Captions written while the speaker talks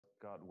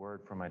got word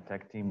from my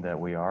tech team that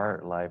we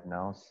are live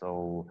now.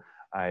 So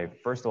I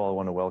first of all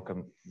want to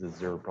welcome the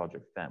Zero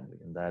Project family,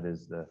 and that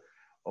is the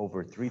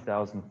over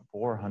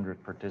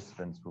 3,400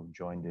 participants who've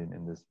joined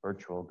in this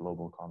virtual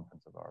global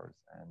conference of ours.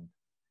 And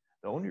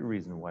the only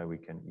reason why we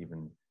can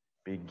even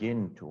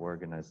begin to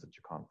organize such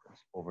a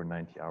conference, over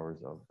 90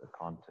 hours of the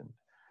content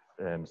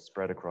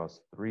spread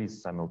across 3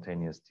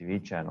 simultaneous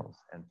TV channels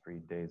and 3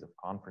 days of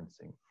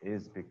conferencing,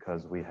 is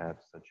because we have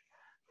such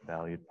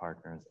valued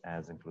partners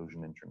as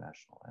Inclusion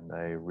International. And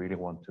I really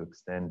want to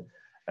extend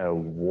a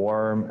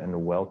warm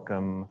and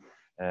welcome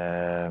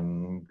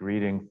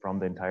greeting from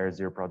the entire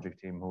Zero Project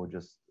team, who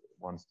just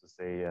wants to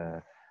say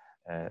a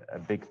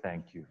big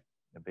thank you.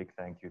 A big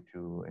thank you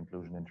to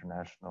Inclusion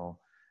International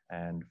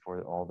and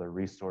for all the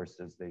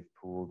resources they've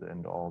pooled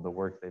and all the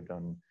work they've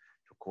done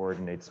to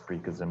coordinate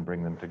speakers and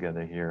bring them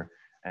together here.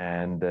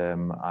 And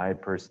I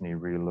personally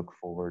really look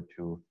forward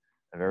to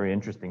a very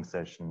interesting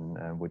session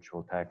which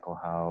will tackle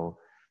how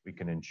we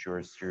can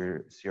ensure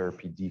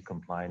CRPD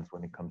compliance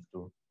when it comes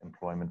to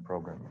employment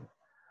programming.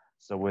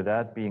 So with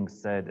that being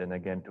said, and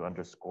again, to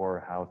underscore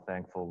how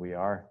thankful we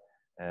are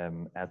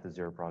at the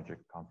Zero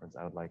Project Conference,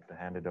 I would like to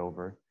hand it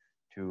over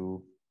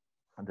to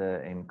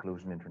the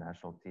Inclusion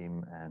International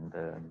team, and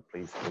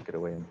please take it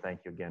away. And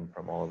thank you again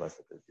from all of us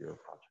at the Zero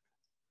Project.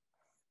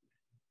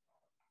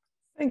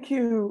 Thank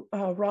you,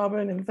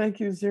 Robin, and thank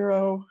you,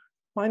 Zero.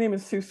 My name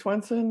is Sue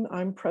Swenson.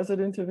 I'm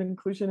president of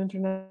Inclusion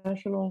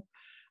International.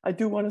 I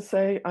do want to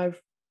say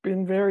I've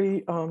been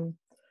very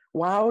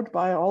wowed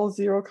by all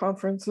Zero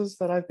conferences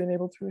that I've been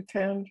able to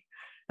attend,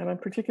 and I'm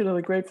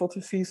particularly grateful to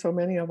see so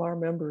many of our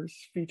members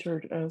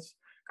featured as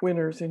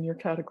winners in your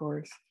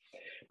categories.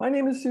 My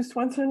name is Sue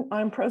Swenson.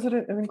 I'm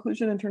president of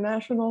Inclusion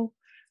International,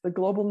 the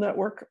global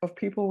network of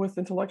people with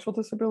intellectual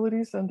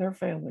disabilities and their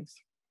families.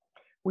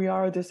 We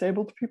are a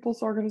disabled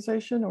people's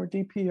organization, or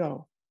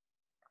DPO.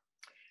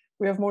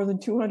 We have more than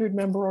 200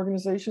 member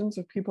organizations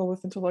of people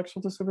with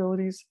intellectual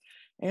disabilities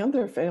and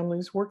their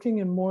families working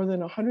in more than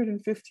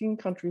 115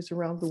 countries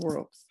around the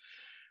world.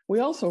 We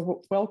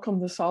also welcome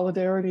the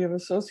solidarity of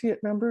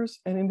associate members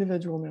and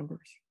individual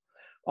members.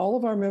 All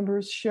of our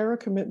members share a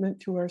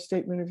commitment to our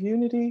Statement of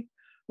Unity,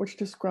 which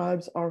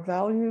describes our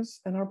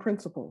values and our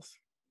principles.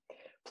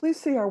 Please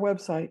see our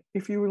website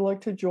if you would like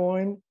to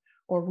join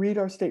or read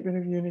our Statement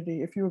of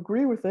Unity. If you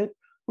agree with it,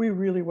 we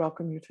really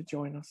welcome you to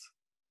join us.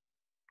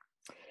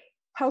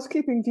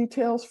 Housekeeping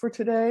details for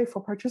today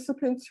for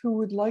participants who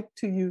would like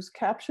to use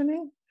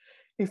captioning.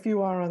 If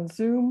you are on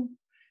Zoom,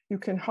 you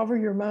can hover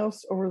your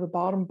mouse over the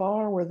bottom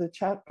bar where the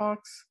chat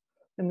box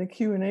and the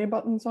Q&A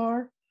buttons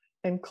are,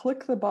 and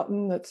click the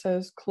button that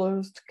says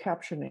Closed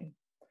Captioning.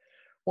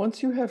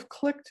 Once you have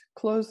clicked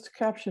Closed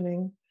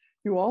Captioning,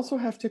 you also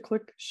have to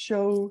click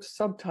Show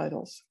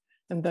Subtitles,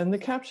 and then the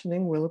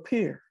captioning will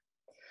appear.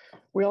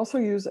 We also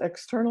use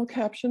external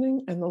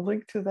captioning, and the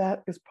link to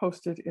that is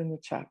posted in the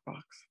chat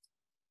box.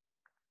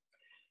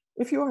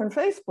 If you are on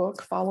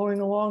Facebook, following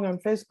along on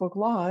Facebook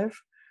Live,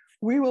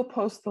 we will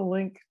post the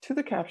link to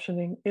the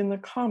captioning in the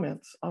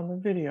comments on the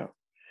video.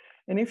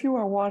 And if you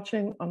are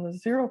watching on the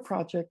Zero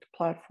Project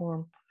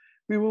platform,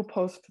 we will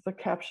post the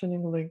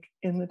captioning link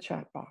in the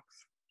chat box.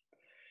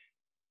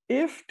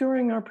 If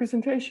during our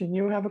presentation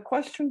you have a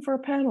question for a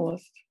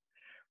panelist,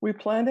 we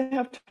plan to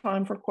have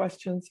time for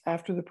questions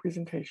after the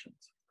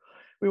presentations.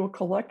 We will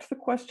collect the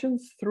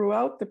questions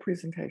throughout the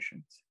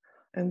presentations,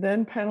 and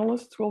then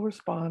panelists will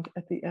respond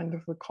at the end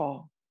of the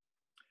call.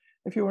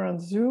 If you are on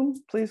Zoom,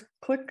 please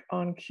click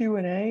on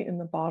Q&A in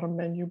the bottom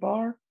menu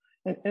bar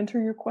and enter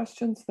your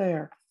questions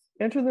there.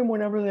 Enter them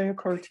whenever they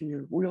occur to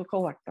you. We'll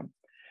collect them.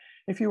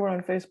 If you are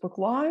on Facebook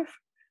Live,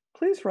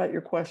 please write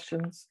your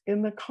questions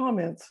in the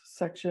comments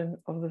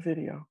section of the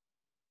video.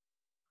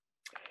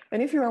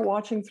 And if you are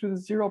watching through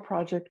the Zero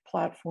Project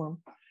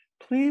platform,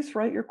 please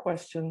write your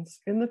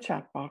questions in the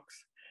chat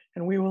box,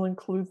 and we will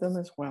include them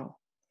as well.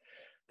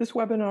 This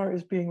webinar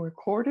is being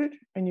recorded,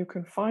 and you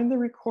can find the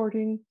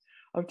recording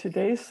of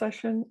today's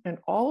session and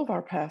all of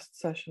our past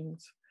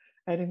sessions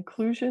at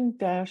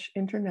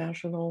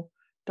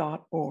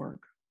inclusion-international.org.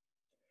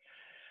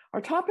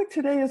 Our topic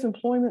today is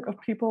employment of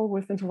people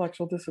with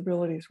intellectual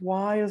disabilities.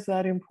 Why is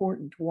that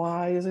important?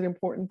 Why is it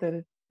important that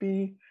it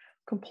be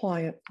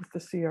compliant with the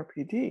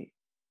CRPD?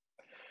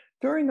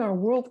 During our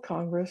World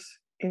Congress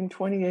in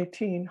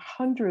 2018,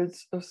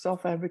 hundreds of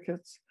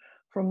self-advocates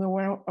from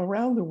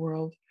around the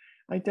world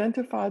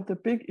identified the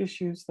big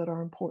issues that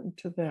are important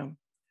to them.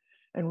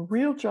 And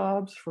real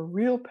jobs for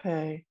real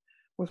pay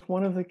was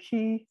one of the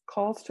key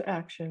calls to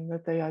action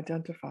that they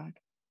identified.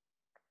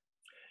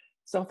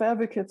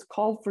 Self-advocates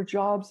called for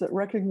jobs that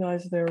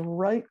recognize their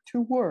right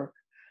to work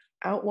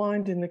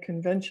outlined in the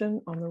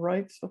Convention on the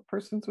Rights of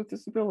Persons with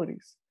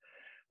Disabilities,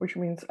 which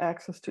means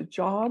access to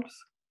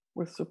jobs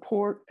with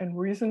support and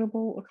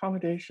reasonable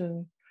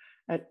accommodation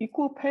at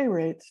equal pay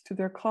rates to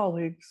their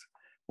colleagues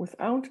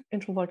without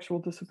intellectual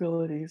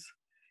disabilities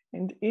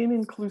and in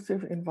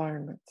inclusive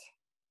environments.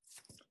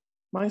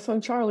 My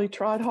son Charlie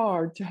tried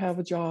hard to have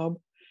a job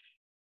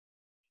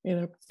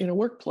in a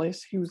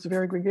workplace. He was a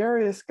very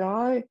gregarious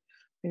guy,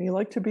 and he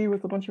liked to be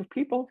with a bunch of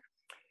people.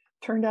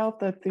 Turned out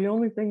that the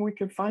only thing we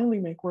could finally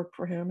make work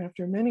for him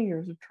after many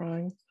years of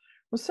trying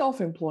was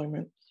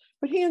self-employment.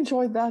 But he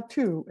enjoyed that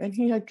too, and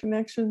he had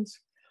connections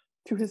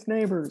to his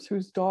neighbors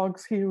whose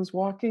dogs he was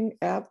walking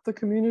at the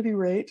community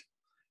rate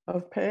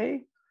of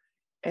pay.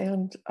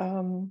 And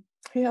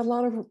he had a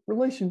lot of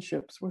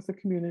relationships with the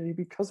community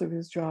because of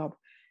his job.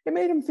 It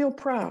made him feel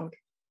proud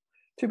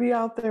to be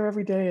out there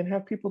every day and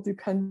have people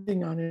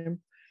depending on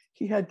him.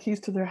 He had keys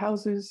to their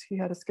houses, he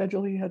had a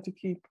schedule he had to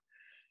keep,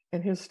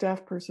 and his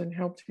staff person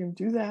helped him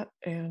do that.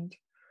 And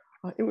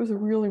it was a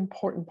really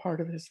important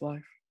part of his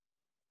life.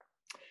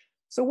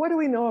 So what do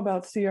we know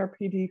about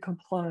CRPD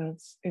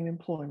compliance in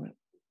employment?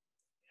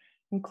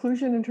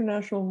 Inclusion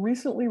International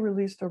recently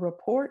released a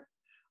report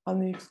on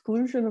the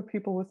exclusion of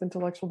people with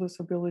intellectual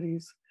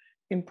disabilities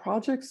in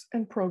projects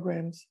and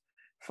programs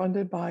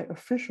funded by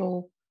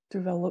Official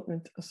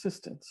Development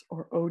Assistance,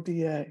 or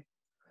ODA.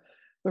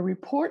 The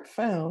report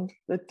found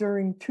that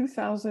during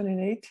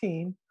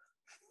 2018,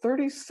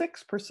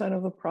 36%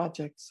 of the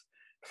projects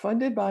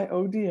funded by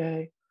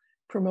ODA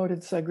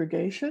promoted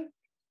segregation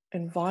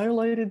and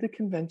violated the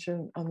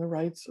Convention on the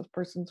Rights of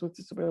Persons with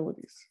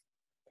Disabilities.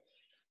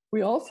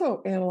 We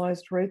also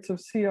analyzed rates of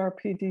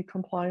CRPD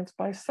compliance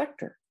by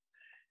sector,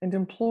 and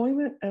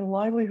employment and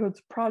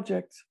livelihoods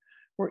projects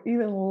were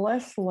even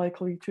less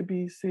likely to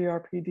be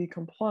CRPD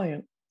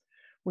compliant,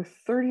 with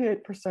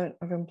 38%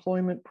 of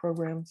employment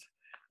programs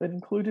that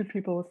included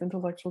people with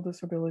intellectual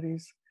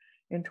disabilities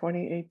in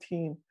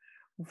 2018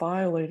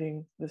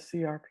 violating the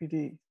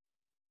CRPD.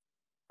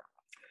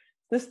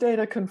 This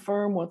data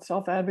confirm what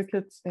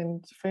self-advocates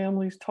and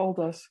families told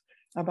us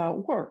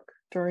about work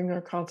during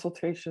our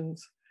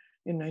consultations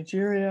in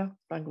Nigeria,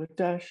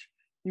 Bangladesh,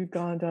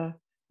 Uganda,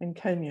 and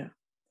Kenya.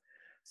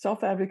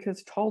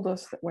 Self-advocates told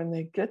us that when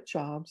they get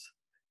jobs,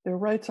 their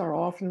rights are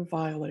often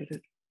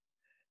violated.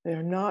 They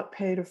are not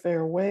paid a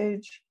fair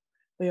wage,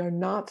 they are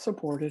not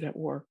supported at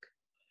work,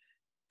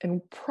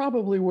 and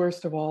probably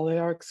worst of all, they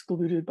are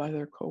excluded by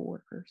their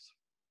coworkers.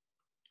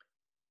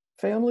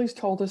 Families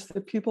told us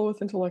that people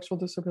with intellectual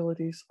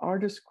disabilities are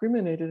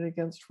discriminated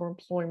against for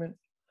employment,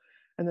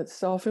 and that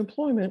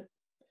self-employment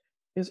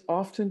is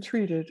often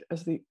treated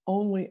as the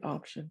only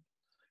option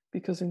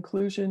because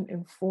inclusion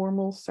in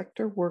formal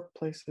sector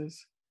workplaces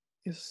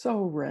is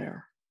so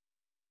rare.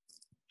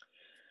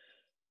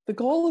 The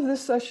goal of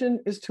this session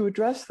is to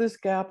address this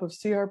gap of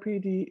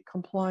CRPD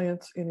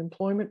compliance in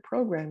employment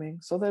programming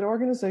so that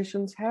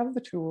organizations have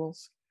the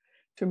tools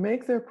to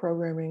make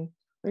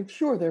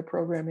sure their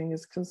programming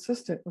is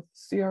consistent with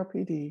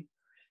CRPD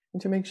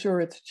and to make sure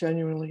it's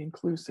genuinely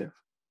inclusive.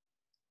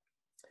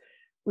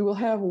 We will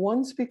have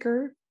one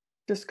speaker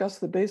discuss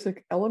the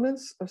basic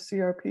elements of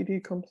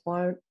CRPD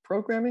compliant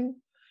programming,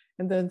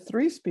 and then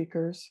 3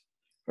 speakers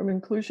from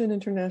Inclusion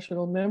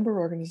International member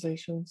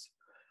organizations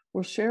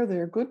will share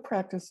their good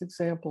practice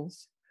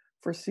examples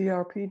for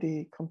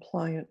CRPD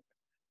compliant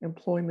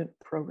employment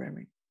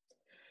programming.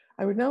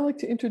 I would now like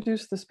to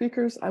introduce the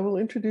speakers. I will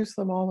introduce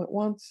them all at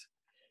once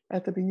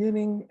at the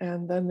beginning,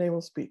 and then they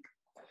will speak.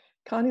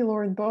 Connie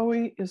Lauren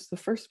Bowie is the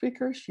first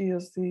speaker. She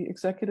is the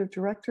Executive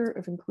Director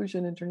of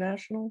Inclusion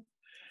International,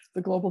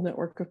 the global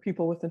network of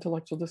people with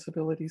intellectual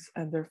disabilities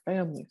and their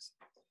families.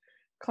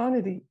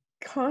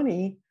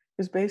 Connie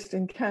is based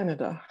in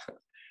Canada.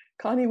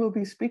 Connie will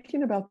be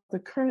speaking about the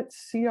current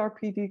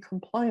CRPD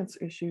compliance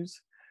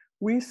issues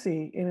we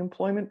see in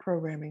employment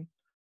programming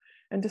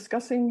and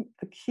discussing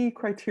the key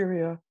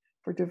criteria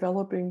for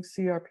developing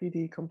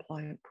CRPD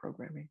compliant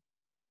programming.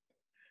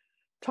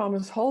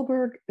 Thomas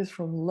Holberg is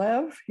from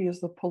LEV. He is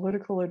the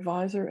political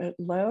advisor at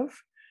LEV,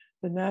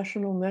 the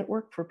National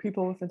Network for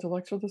People with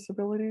Intellectual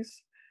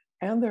Disabilities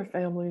and their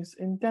families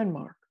in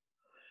Denmark.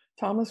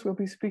 Thomas will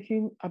be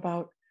speaking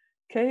about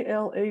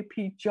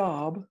KLAP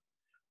Job,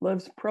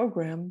 LEV's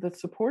program that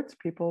supports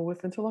people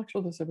with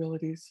intellectual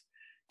disabilities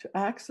to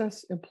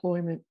access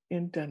employment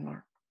in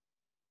Denmark.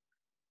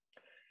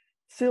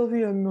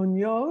 Silvia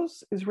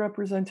Muñoz is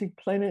representing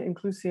Plena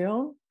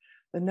Inclusión,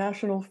 the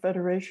National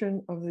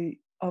Federation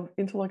of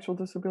Intellectual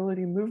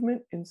Disability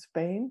Movement in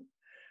Spain,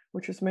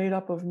 which is made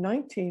up of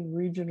 19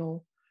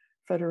 regional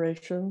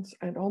federations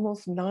and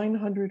almost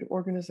 900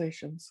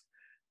 organizations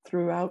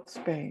throughout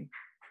Spain.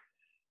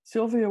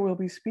 Silvia will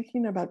be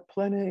speaking about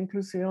Plena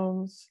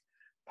Inclusión's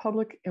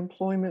public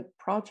employment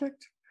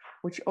project,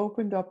 which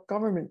opened up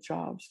government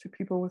jobs to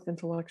people with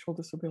intellectual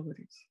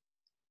disabilities.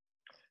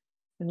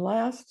 And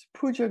last,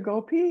 Pooja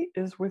Gopi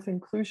is with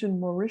Inclusion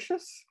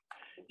Mauritius.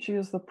 She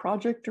is the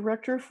project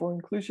director for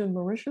Inclusion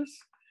Mauritius,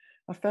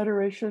 a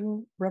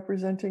federation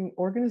representing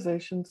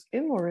organizations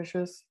in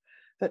Mauritius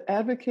that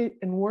advocate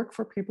and work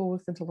for people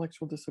with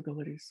intellectual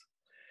disabilities.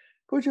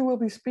 Pooja will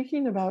be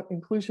speaking about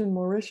Inclusion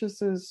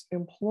Mauritius's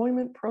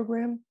employment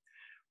program,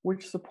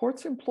 which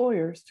supports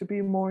employers to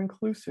be more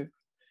inclusive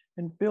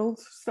and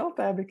builds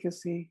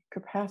self-advocacy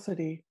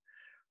capacity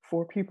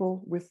for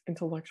people with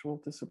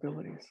intellectual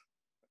disabilities.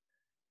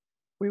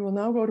 We will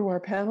now go to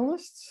our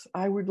panelists.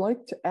 I would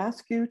like to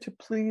ask you to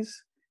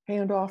please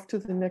hand off to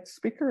the next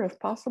speaker if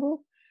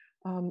possible.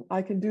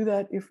 I can do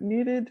that if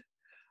needed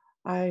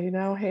I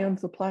now hand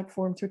the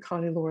platform to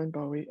Connie Lauren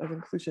Bowie of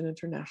Inclusion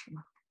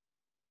International.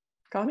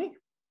 Connie?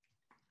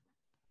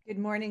 Good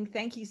morning.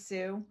 Thank you,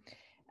 Sue.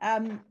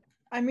 I'm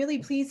really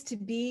pleased to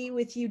be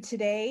with you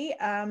today.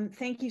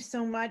 Thank you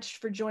so much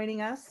for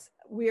joining us.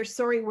 We are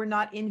sorry we're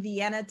not in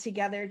Vienna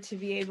together to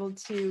be able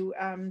to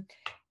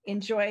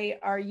enjoy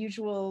our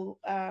usual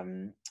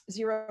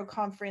Zero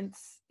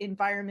conference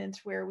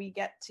environment where we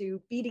get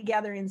to be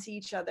together and see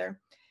each other.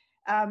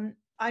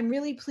 I'm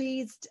really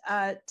pleased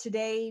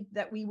today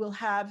that we will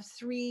have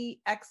 3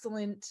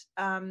 excellent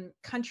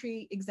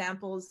country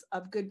examples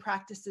of good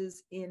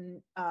practices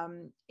in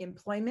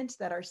employment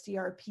that are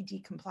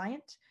CRPD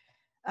compliant.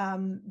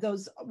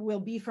 Those will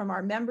be from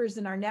our members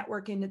in our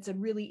network, and it's a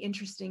really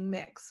interesting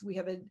mix. We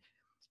have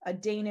a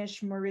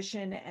Danish,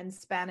 Mauritian, and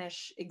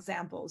Spanish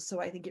examples. So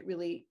I think it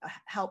really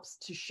helps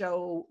to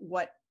show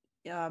what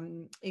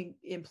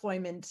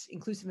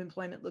inclusive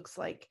employment looks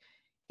like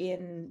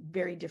in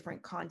very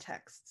different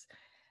contexts.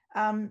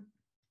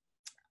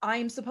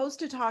 I'm supposed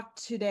to talk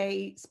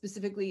today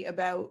specifically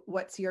about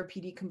what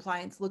CRPD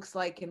compliance looks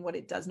like and what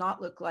it does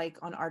not look like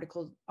on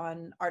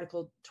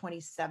Article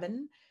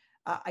 27.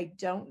 I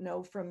don't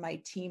know from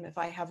my team if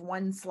I have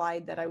one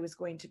slide that I was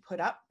going to put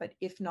up, but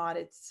if not,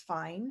 it's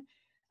fine.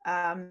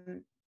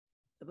 It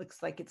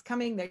looks like it's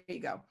coming. There you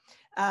go.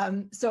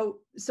 So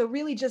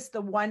really just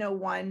the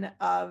 101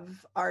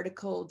 of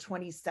Article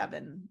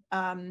 27.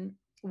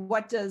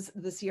 What does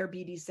the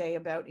CRPD say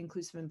about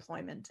inclusive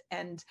employment?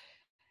 And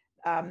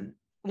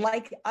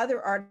like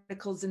other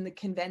articles in the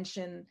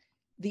convention,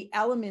 the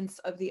elements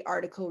of the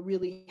article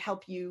really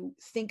help you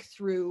think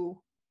through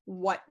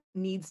what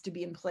needs to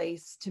be in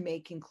place to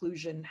make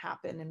inclusion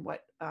happen and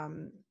what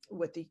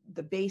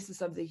the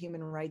basis of the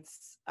human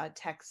rights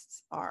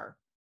texts are.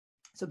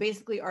 So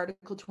basically,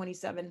 Article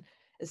 27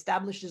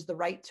 establishes the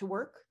right to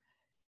work.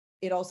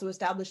 It also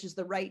establishes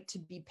the right to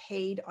be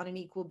paid on an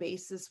equal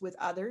basis with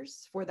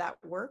others for that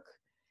work.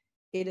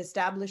 It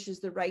establishes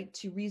the right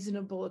to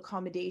reasonable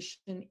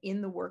accommodation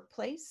in the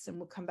workplace, and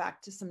we'll come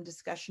back to some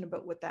discussion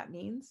about what that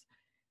means.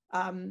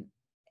 And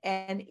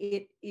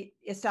it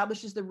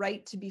establishes the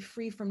right to be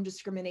free from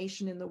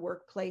discrimination in the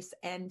workplace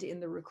and in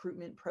the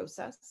recruitment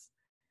process.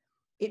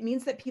 It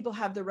means that people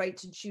have the right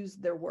to choose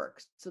their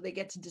work, so they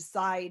get to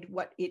decide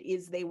what it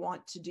is they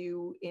want to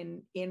do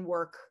in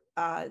work,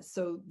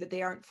 so that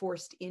they aren't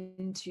forced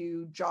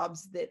into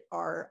jobs that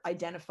are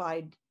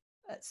identified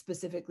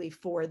specifically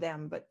for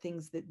them, but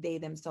things that they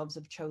themselves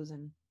have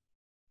chosen.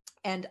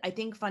 And I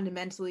think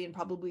fundamentally, and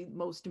probably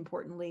most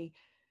importantly,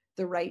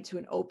 the right to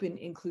an open,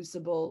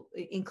 inclusive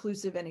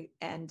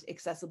and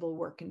accessible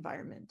work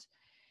environment.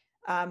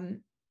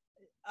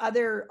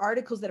 Other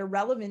articles that are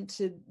relevant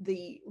to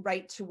the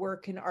right to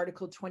work in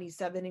Article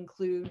 27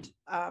 include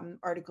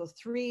Article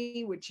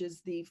 3, which is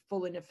the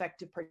full and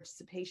effective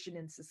participation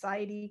in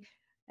society,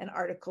 and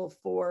Article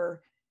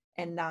 4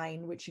 and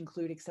 9, which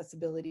include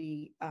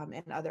accessibility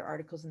and other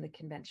articles in the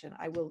convention.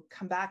 I will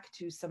come back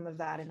to some of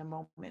that in a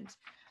moment.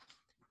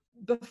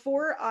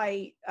 Before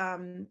I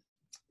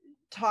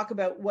talk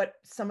about what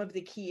some of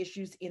the key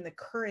issues in the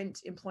current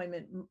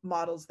employment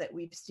models that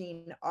we've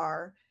seen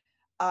are,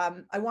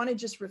 I want to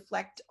just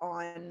reflect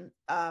on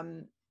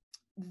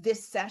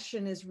this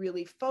session is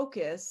really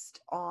focused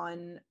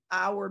on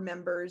our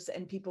members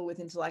and people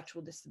with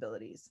intellectual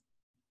disabilities.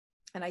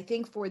 And I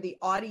think for the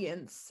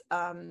audience,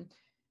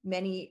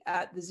 many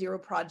at the Zero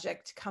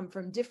Project come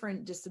from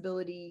different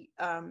disability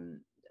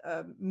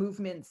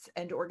movements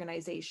and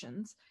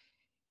organizations.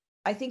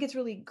 I think it's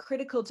really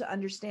critical to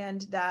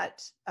understand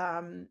that,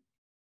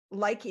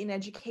 like in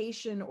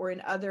education or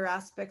in other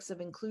aspects of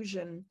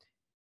inclusion,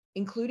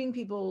 including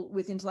people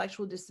with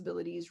intellectual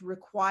disabilities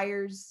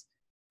requires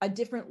a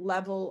different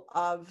level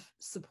of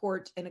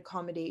support and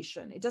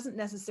accommodation. It doesn't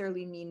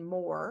necessarily mean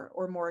more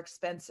or more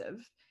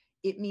expensive.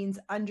 It means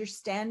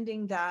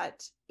understanding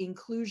that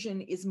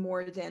inclusion is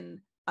more than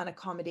an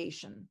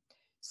accommodation.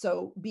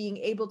 So being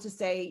able to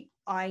say,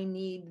 I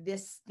need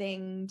this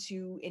thing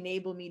to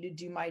enable me to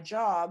do my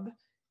job,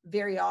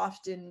 very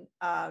often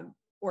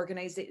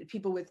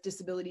people with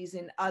disabilities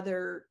in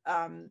other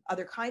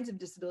kinds of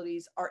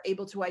disabilities are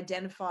able to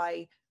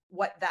identify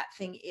what that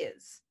thing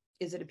is.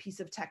 Is it a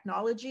piece of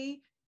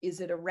technology? Is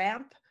it a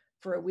ramp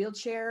for a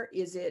wheelchair?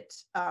 Is it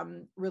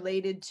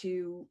related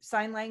to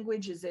sign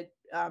language? Is it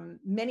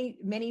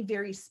many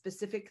very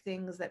specific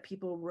things that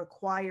people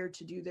require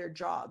to do their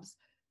jobs?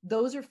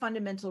 Those are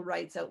fundamental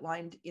rights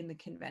outlined in the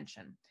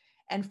convention.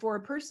 And for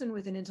a person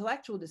with an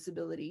intellectual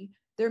disability,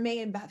 there may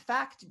in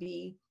fact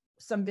be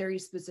some very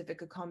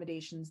specific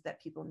accommodations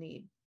that people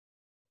need.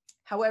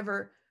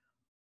 However,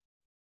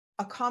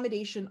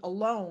 accommodation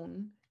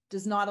alone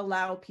does not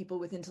allow people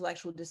with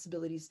intellectual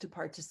disabilities to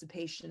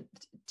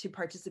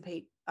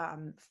participate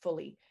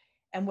fully.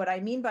 And what I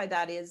mean by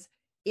that is,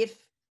 if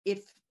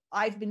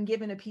I've been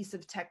given a piece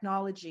of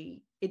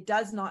technology, it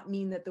does not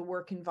mean that the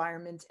work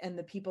environment and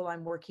the people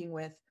I'm working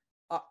with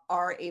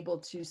are able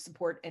to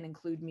support and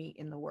include me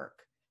in the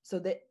work. So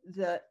that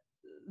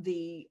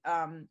the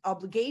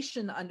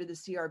obligation under the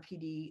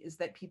CRPD is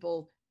that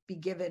people be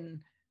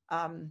given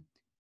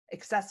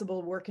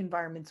accessible work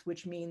environments,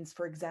 which means,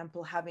 for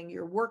example, having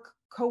your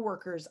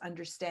coworkers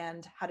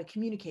understand how to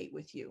communicate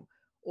with you,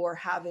 or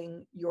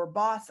having your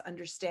boss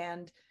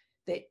understand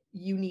that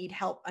you need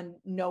help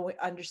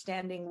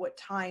understanding what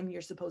time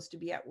you're supposed to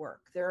be at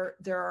work. There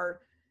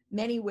are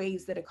many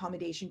ways that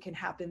accommodation can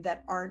happen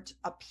that aren't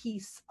a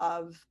piece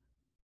of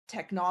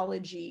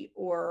technology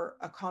or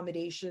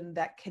accommodation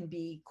that can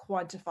be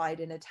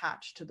quantified and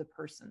attached to the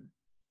person.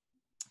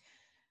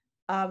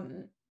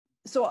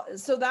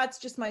 So that's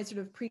just my sort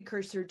of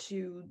precursor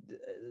to,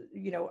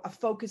 a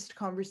focused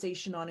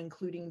conversation on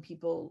including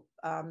people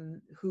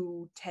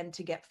who tend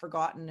to get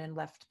forgotten and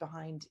left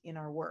behind in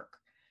our work.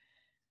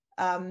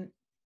 And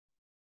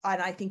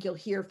I think you'll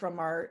hear from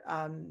our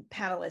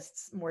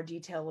panelists more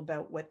detail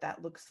about what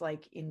that looks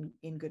like in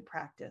good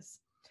practice.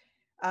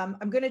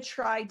 I'm going to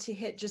try to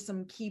hit just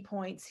some key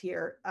points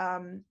here.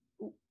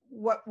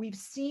 What we've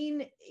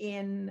seen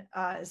in,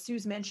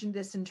 Sue's mentioned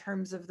this in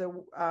terms of the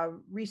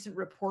recent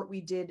report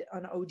we did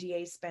on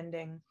ODA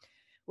spending.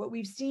 What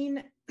we've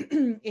seen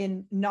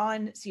in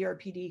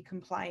non-CRPD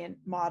compliant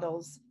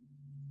models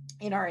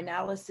in our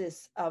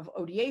analysis of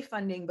ODA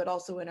funding, but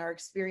also in our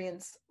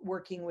experience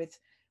working with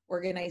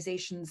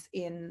organizations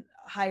in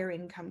higher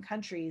income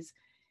countries,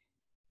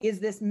 is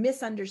this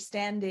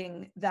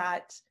misunderstanding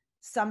that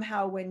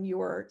somehow when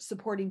you're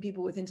supporting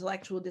people with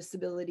intellectual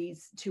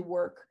disabilities to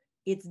work,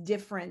 it's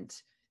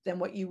different than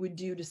what you would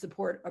do to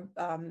support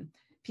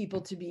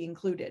people to be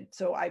included.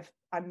 So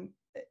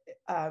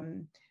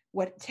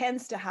what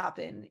tends to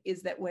happen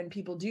is that when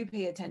people do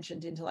pay attention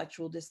to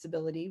intellectual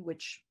disability,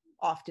 which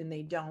often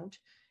they don't,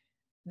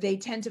 they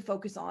tend to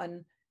focus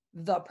on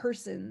the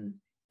person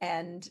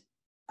and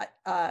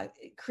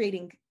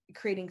creating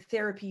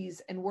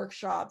therapies and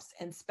workshops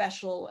and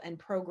special and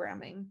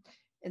programming.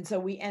 And so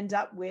we end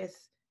up with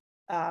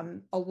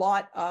a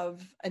lot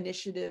of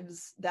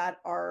initiatives that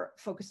are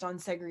focused on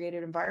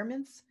segregated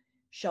environments,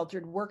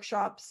 sheltered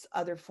workshops,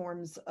 other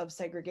forms of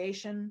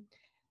segregation,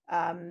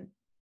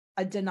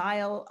 a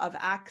denial of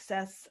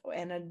access,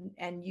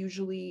 and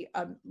usually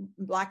a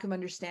lack of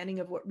understanding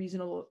of what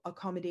reasonable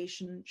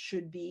accommodation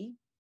should be.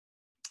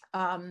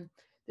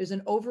 There's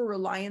an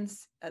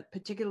over-reliance,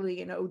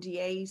 particularly in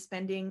ODA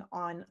spending,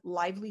 on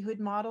livelihood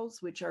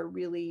models, which are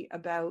really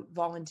about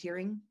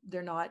volunteering.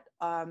 They're not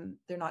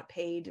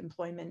paid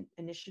employment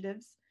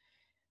initiatives.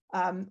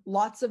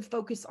 Lots of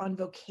focus on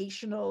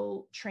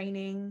vocational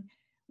training,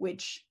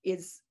 which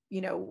is,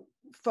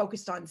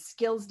 focused on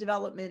skills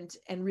development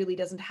and really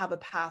doesn't have a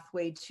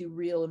pathway to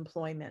real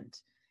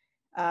employment.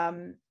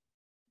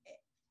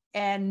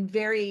 And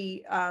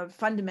very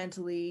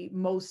fundamentally,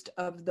 most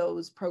of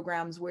those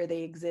programs where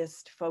they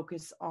exist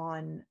focus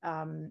on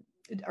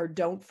or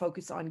don't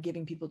focus on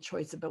giving people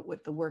choice about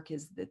what the work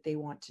is that they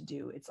want to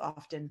do. It's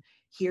often,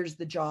 here's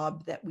the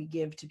job that we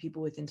give to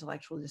people with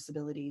intellectual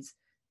disabilities.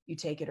 You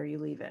take it or you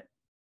leave it.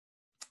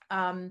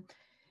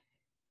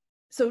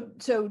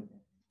 So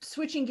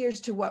switching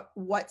gears to what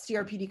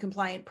CRPD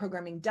compliant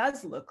programming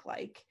does look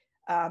like.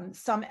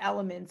 Some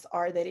elements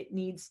are that it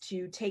needs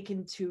to take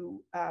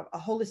into a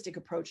holistic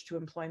approach to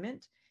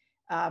employment,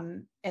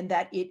 and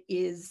that it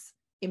is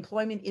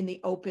employment in the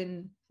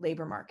open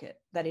labor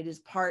market, that it is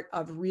part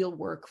of real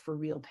work for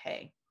real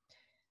pay.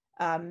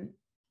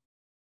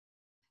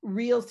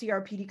 Real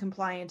CRPD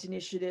compliant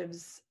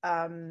initiatives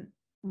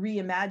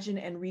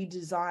reimagine and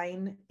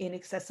redesign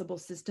inaccessible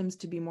systems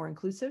to be more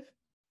inclusive.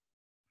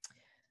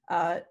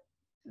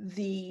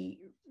 The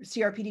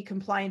CRPD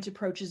compliant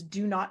approaches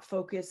do not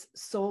focus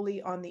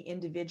solely on the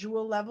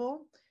individual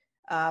level.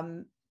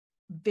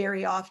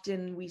 Very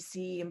often we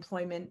see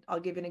employment, I'll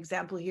give an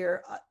example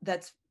here,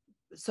 that's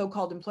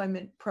so-called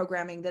employment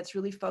programming that's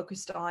really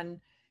focused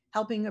on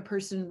helping a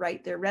person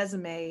write their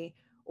resume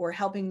or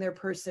helping their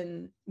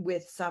person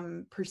with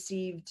some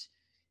perceived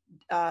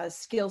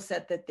skill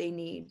set that they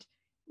need.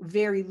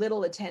 Very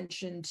little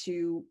attention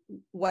to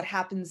what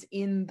happens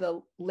in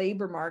the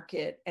labor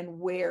market and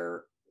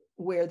where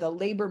the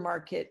labor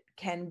market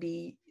can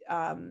be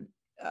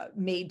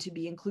made to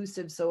be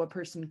inclusive so a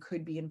person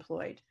could be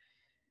employed.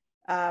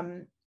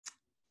 And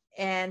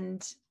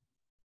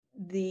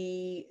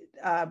the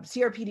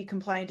CRPD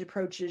compliant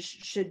approaches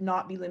should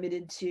not be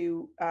limited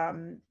to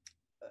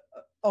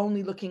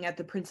only looking at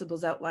the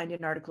principles outlined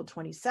in Article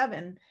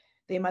 27.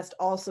 They must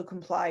also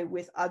comply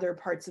with other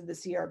parts of the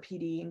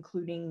CRPD,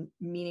 including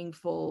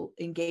meaningful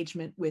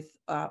engagement with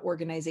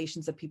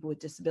organizations of people with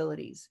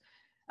disabilities.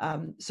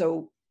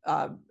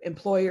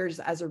 Employers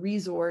as a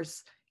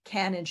resource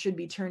can and should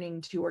be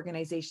turning to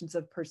organizations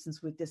of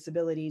persons with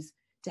disabilities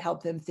to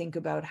help them think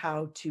about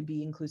how to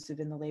be inclusive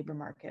in the labor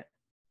market.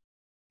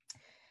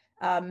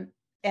 And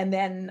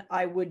then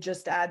I would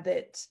just add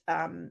that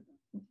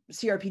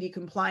CRPD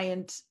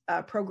compliant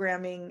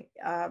programming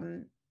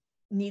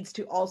needs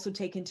to also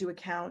take into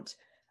account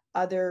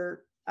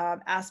other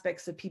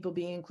aspects of people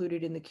being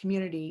included in the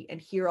community.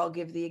 And here I'll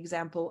give the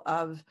example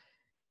of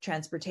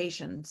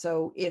transportation.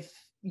 So if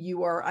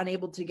you are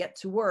unable to get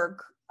to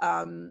work,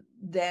 and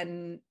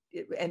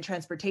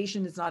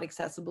transportation is not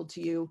accessible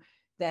to you,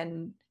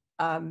 then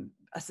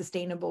a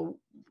sustainable,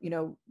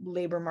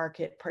 labor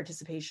market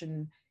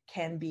participation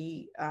can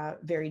be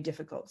very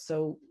difficult.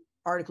 So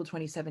Article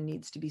 27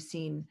 needs to be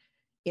seen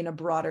in a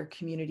broader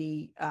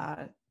community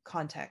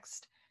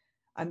context.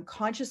 I'm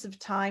conscious of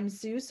time,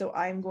 Sue, so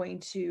I'm going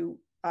to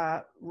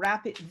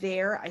wrap it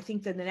there. I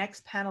think that the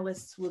next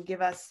panelists will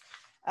give us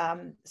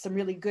some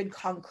really good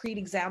concrete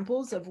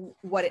examples of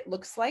what it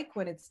looks like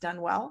when it's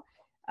done well.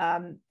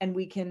 And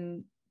we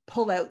can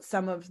pull out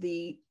some of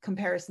the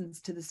comparisons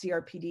to the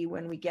CRPD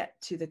when we get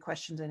to the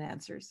questions and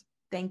answers.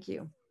 Thank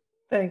you.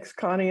 Thanks,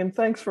 Connie, and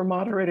thanks for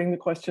moderating the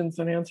questions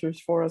and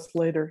answers for us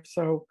later.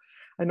 So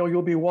I know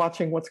you'll be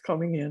watching what's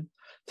coming in.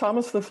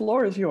 Thomas, the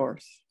floor is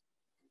yours.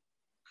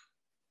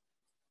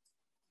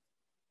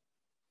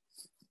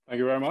 Thank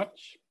you very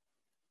much.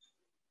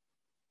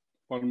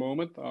 One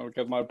moment, I'll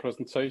get my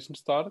presentation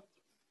started.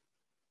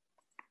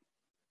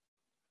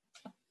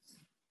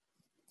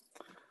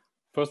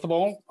 First of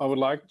all, I would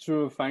like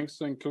to thank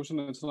Inclusion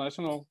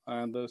International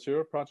and the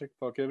Zero Project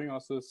for giving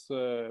us this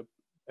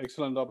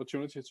excellent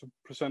opportunity to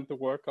present the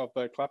work of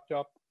the CLAP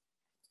job.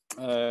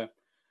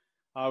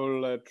 I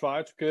will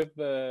try to give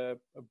a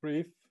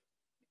brief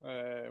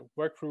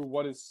work through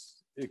what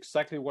is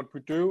exactly what we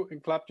do in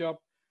CLAP job,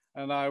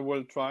 and I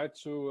will try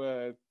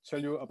to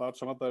tell you about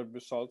some of the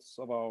results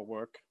of our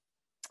work.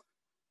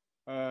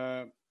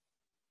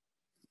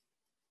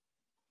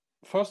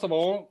 First of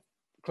all,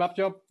 CLAP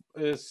job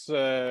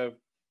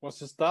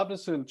was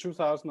established in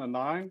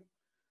 2009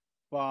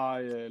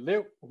 by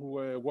Liv,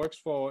 who works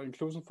for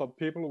inclusion for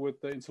people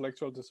with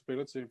intellectual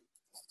disability.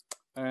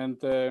 And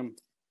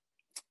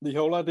the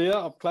whole idea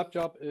of CLAP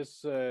job is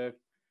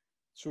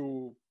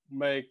to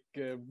make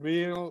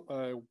real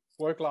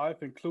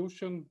work-life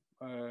inclusion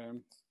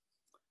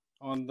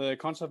on the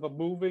concept of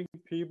moving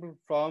people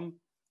from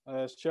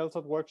a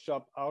sheltered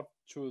workshop out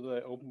to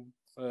the open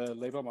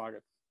labor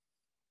market.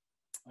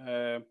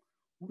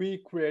 We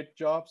create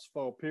jobs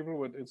for people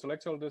with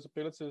intellectual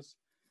disabilities,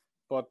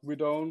 but we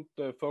don't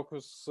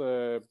focus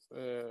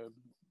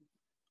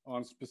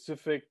on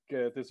specific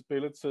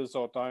disabilities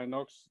or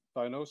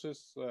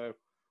diagnosis.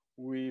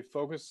 We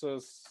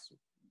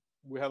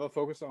have a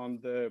focus on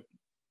the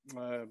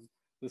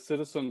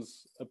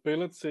citizens'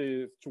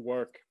 ability to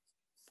work.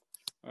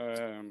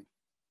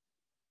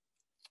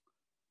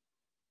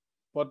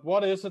 But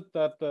what is it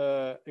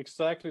that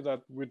exactly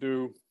that we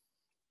do?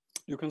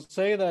 You can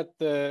say that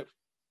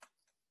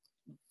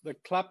the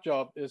CLAP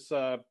job is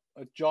a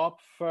job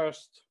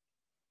first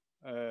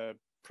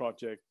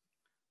project.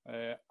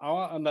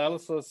 Our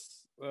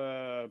analysis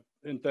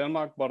in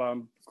Denmark, but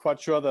I'm quite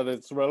sure that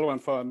it's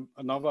relevant for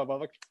a number of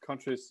other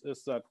countries,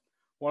 is that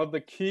one of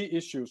the key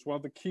issues, one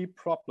of the key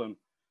problems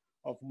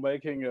of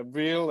making a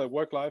real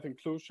work-life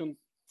inclusion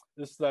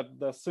is that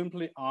there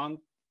simply aren't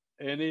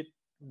any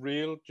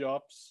real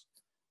jobs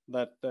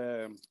that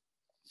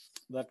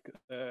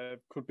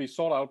could be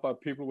sought out by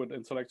people with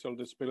intellectual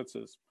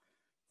disabilities.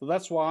 So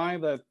that's why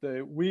that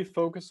we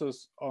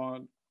focuses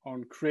on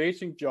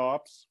creating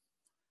jobs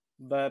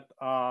that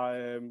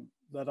are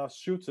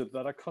suited,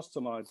 that are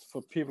customized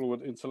for people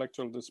with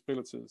intellectual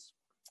disabilities.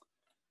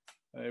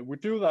 We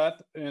do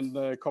that in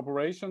the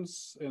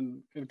corporations,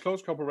 in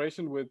close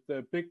cooperation with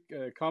the big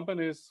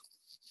companies.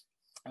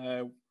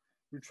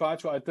 We try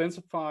to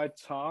identify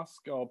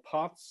tasks or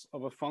parts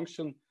of a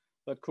function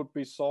that could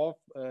be solved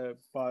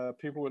by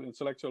people with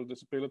intellectual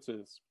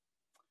disabilities.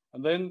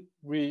 And then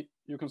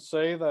you can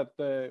say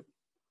that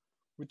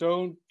we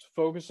don't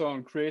focus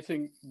on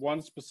creating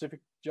one specific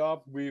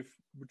job. We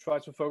try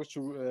to focus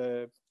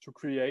to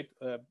create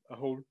a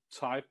whole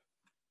type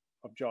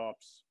of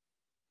jobs.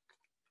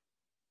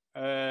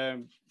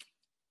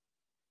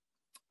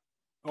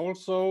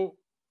 Also,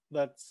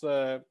 that's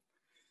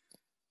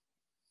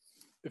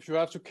if you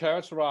have to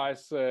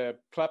characterize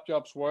CLAP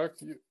job's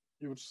work,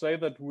 you would say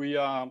that we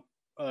are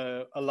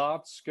a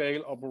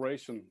large-scale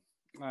operation,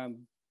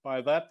 and by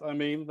that I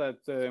mean that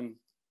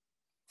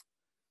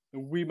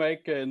we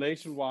make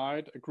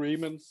nationwide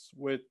agreements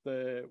with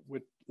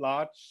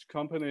large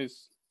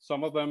companies,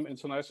 some of them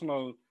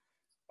international,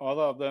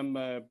 other of them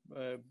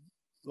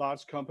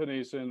large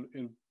companies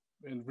in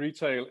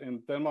retail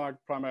in Denmark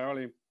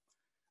primarily,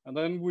 and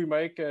then we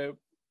make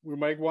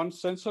one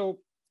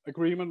central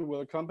agreement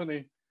with a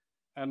company,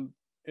 and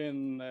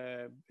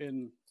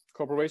in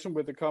cooperation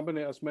with the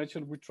company, as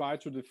mentioned, we try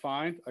to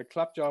define a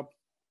CLAP job,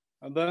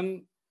 and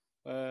then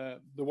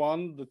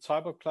the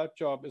type of CLAP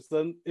job is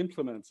then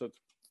implemented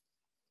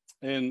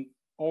in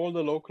all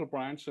the local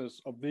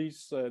branches of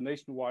these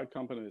nationwide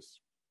companies.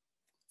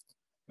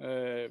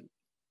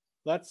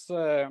 That's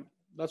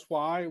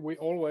why we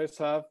always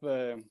have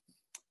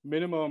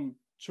minimum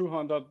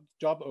 200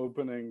 job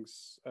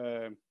openings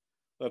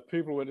that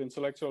people with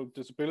intellectual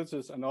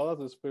disabilities and other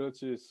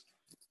disabilities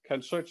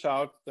can search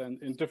out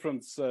in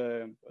different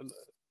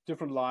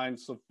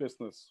lines of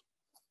business.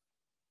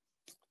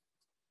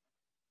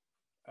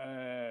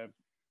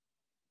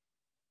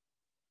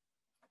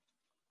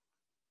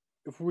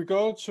 If we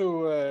go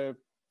to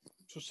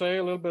say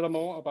a little bit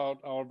more about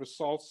our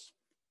results,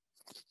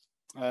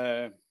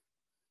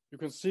 you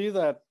can see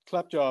that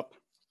CLAP job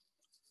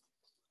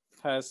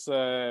has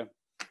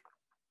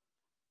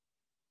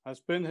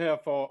been here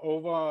for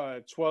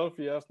over 12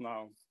 years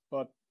now,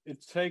 but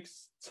it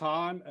takes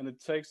time and it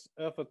takes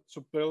effort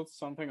to build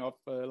something up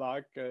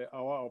like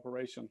our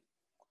operation.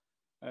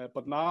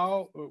 But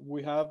now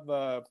we have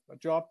a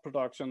job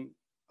production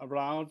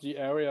around the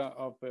area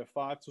of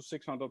 500 to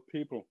 600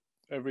 people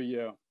every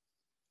year.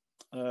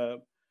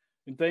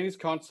 In Danish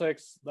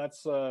context,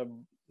 that's a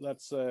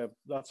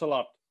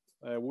lot.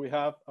 We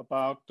have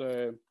about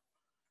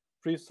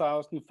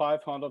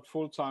 3,500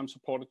 full-time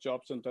supported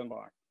jobs in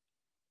Denmark.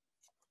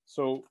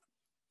 So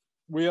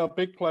we are a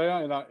big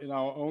player in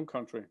our own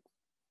country.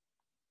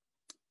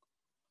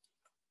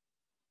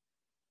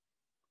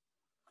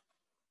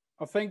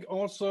 I think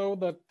also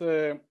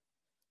that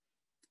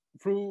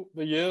through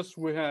the years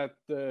we had,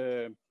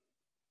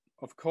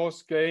 of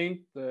course,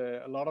 gained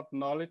a lot of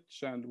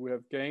knowledge, and we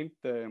have gained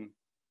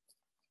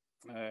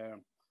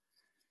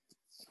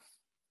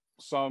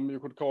some, you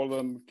could call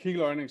them key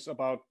learnings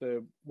about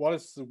what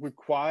is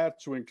required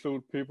to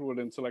include people with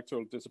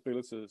intellectual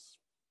disabilities.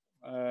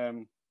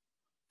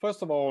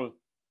 First of all,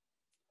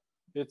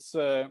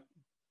 there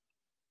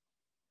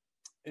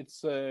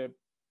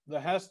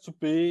has to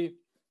be,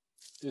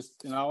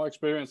 in our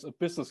experience, a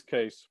business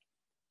case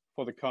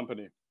for the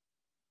company.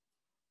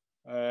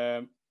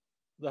 There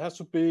has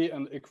to be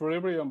an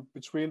equilibrium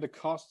between the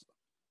cost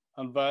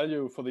and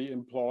value for the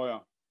employer,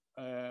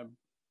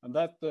 and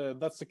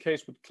that's the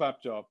case with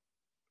ClapJob.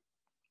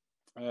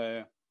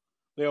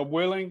 They are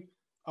willing.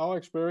 Our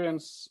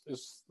experience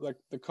is like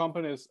the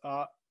companies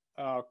are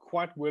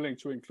quite willing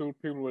to include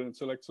people with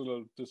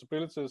intellectual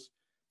disabilities,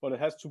 but it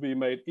has to be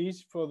made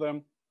easy for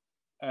them,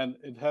 and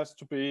it has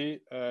to be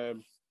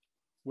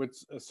with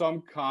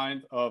some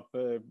kind of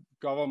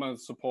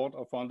government support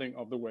or funding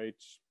of the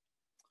wage.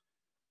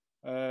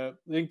 The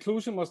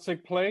inclusion must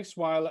take place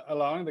while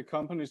allowing the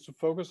companies to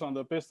focus on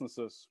their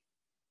businesses,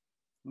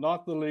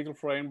 not the legal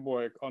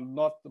framework or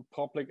not the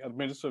public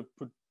administrative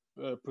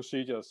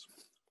procedures.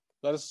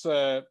 That's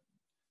the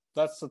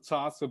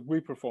task that we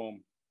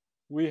perform.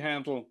 We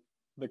handle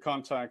the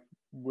contact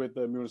with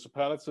the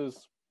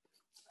municipalities,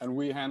 and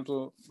we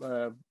handle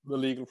the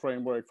legal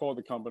framework for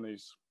the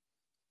companies.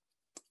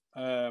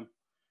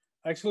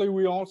 Actually,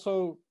 we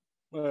also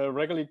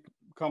regularly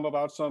come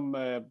about some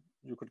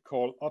you could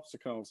call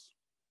obstacles.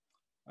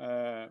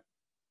 A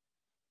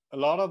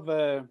lot of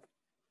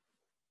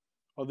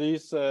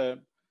these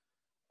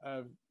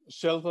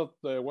sheltered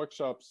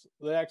workshops,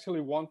 they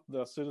actually want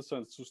their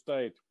citizens to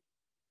stay.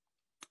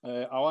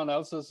 Our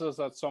analysis is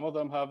that some of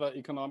them have an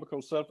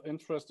economical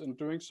self-interest in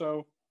doing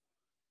so,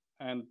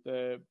 and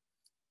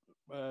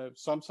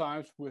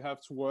sometimes we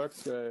have to work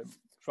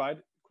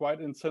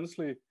quite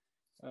intensely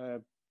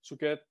to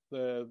get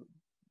the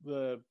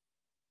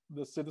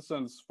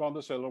citizens from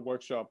the shelter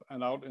workshop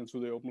and out into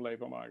the open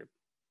labor market.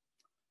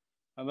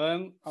 And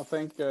then I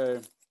think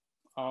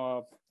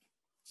our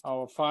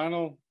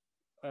final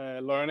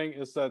learning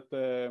is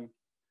that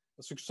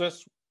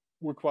success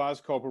requires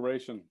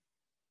cooperation.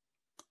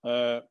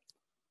 The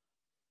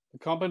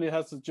company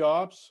has the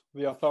jobs,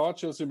 the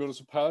authorities, the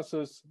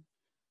municipalities,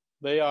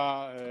 they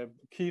are a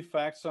key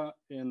factor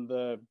in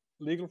the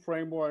legal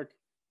framework,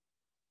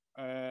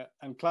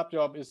 and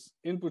ClapJob is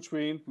in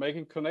between,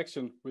 making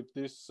connection with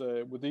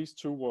these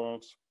two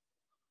worlds.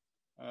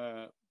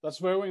 That's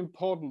very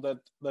important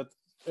that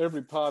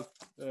every part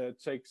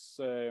takes,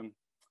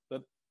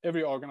 that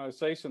every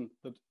organization,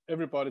 that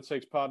everybody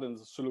takes part in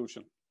the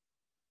solution.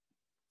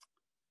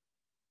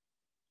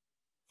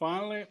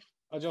 Finally,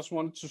 I just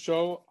wanted to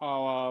show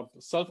our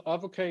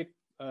self-advocate.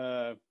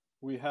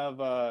 We have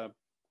a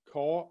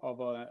core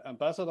of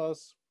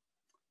ambassadors.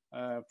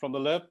 From the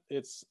left,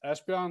 it's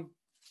Asbjørn,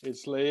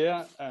 it's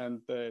Lea,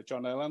 and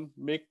John Allen,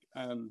 Mick,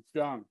 and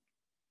Bjørn.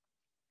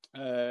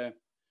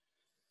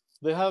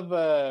 They have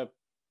a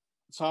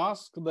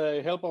task.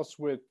 They help us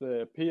with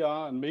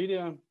PR and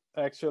media.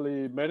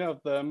 Actually, many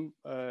of them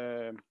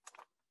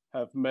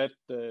have met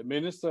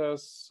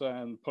ministers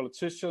and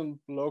politicians,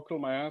 local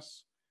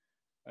mayors.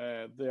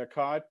 They are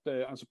quite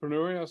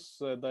entrepreneurs.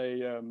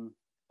 They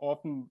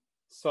often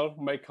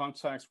self-make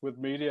contacts with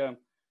media,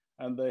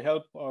 and they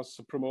help us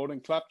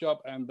promoting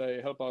ClapJob, and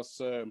they help us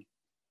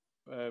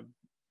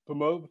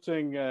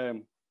promoting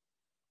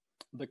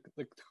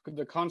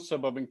the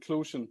concept of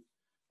inclusion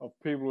of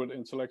people with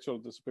intellectual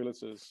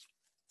disabilities.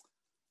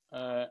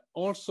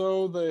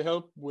 Also, they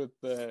help with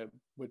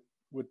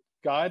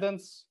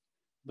guidance.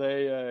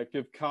 They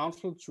give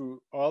counsel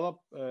to other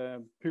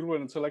people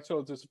with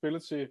intellectual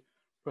disability.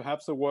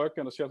 Perhaps they work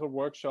in a sheltered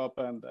workshop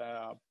and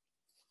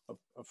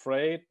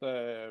afraid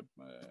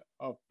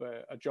of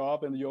a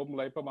job in the open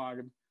labor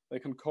market. They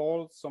can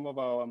call some of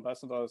our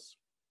ambassadors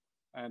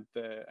and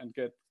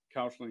get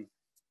counseling.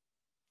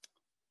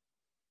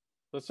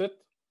 That's it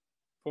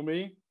for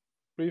me.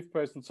 Brief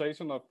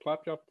presentation of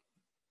ClapJob.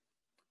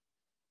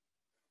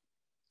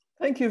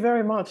 Thank you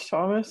very much,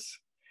 Thomas.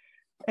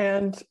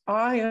 And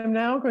I am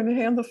now going to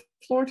hand the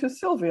floor to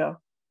Silvia.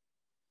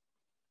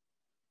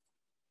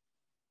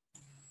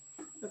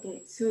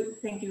 Okay, so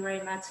thank you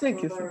very much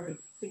Thank you, for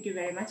Thank you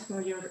very much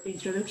for your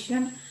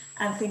introduction,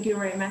 and thank you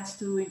very much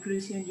to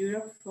Inclusion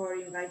Europe for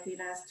inviting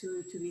us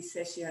to this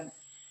session.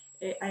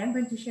 I am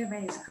going to share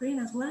my screen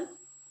as well.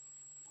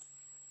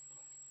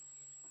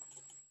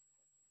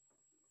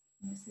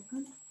 In a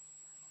second.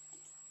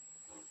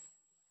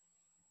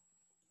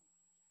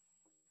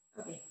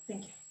 Okay,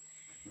 thank you.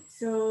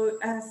 So,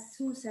 as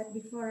Sue said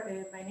before,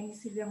 my name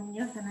is Silvia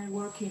Muñoz and I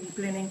work in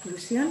Plena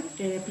Inclusion.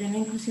 Plena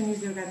Inclusion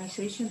is the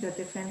organization that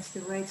defends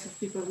the rights of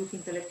people with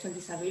intellectual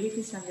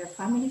disabilities and their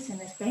families in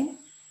Spain.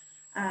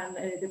 And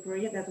the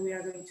project that we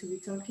are going to be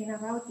talking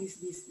about is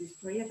this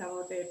project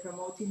about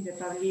promoting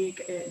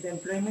the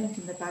employment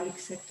in the public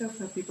sector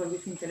for people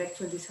with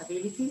intellectual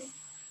disabilities.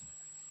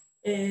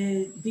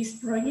 This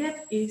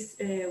project is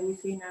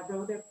within a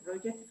broader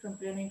project from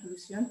Plena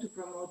Inclusion to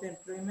promote the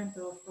employment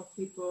of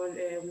people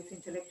with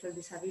intellectual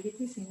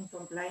disabilities in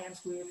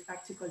compliance with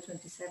Article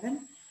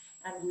 27.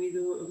 And we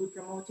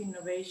promote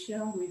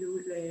innovation, we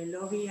do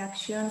lobby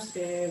actions,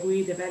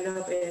 we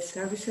develop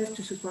services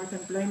to support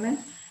employment,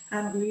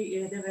 and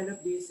we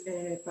develop this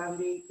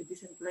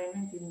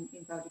employment in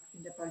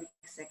the public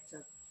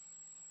sector.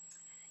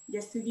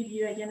 Just to give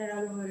you a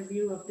general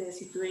overview of the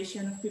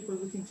situation of people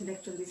with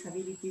intellectual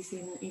disabilities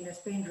in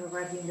Spain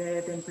regarding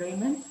the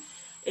employment,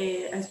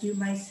 as you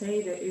might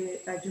see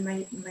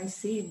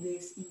in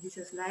this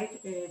slide,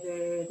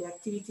 the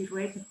activity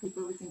rate of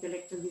people with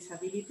intellectual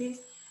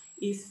disabilities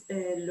is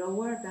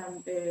lower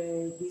than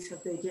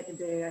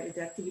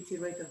the activity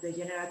rate of the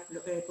general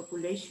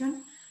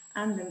population,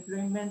 and the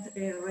employment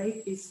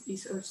rate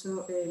is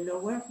also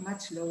lower,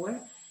 much lower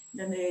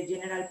than the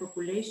general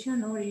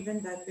population, or even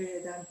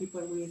than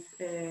people with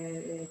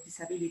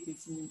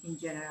disabilities in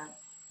general.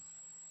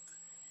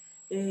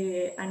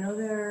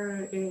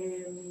 Another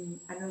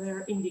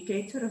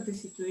indicator of the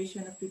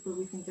situation of people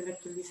with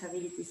intellectual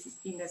disabilities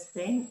in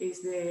Spain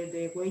is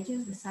the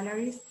wages, the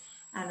salaries,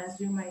 and as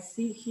you might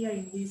see here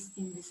in this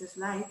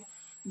slide,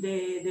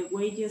 the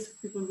wages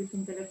of people with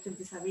intellectual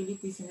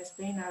disabilities in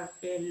Spain are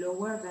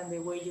lower than the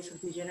wages of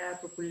the general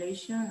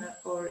population,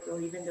 or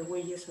even the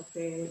wages of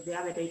the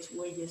average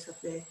wages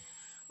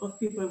of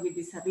people with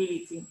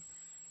disability.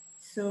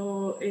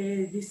 So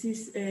this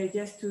is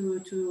just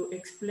to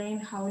explain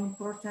how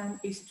important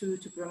it is to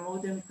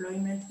promote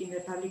employment in the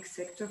public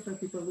sector for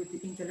people with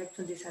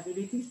intellectual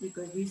disabilities,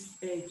 because these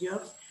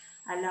jobs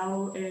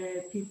allow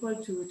people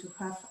to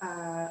have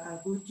a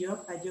good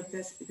job, a job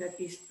that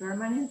is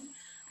permanent,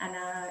 and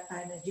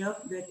a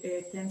job that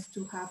tends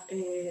to have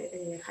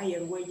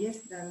higher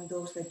wages than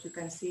those that you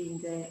can see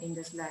in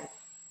the slide.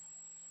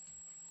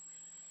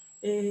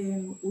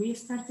 We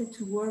started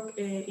to work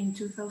in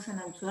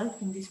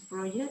 2012 in this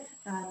project,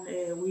 and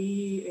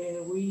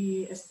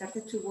we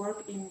started to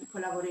work in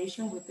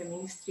collaboration with the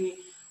Ministry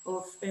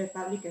of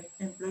Public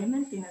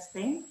Employment in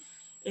Spain.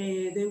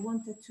 They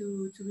wanted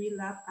to build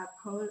up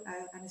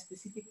a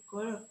specific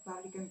call of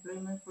public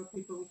employment for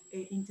people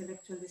with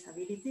intellectual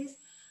disabilities,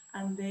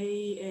 and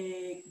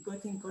they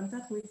got in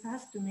contact with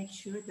us to make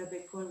sure that the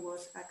call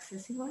was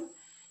accessible.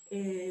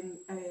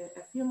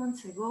 A few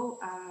months ago,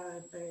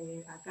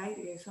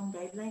 some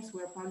guidelines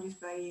were published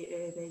by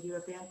the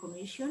European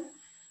Commission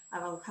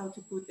about how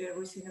to put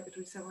reasonable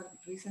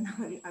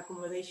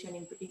accommodation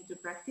into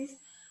practice.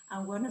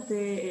 And one of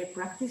the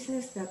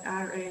practices that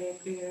are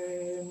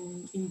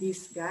in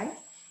this guide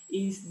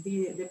is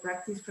the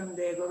practice from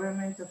the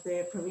government of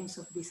the province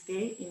of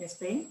Biscay in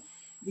Spain.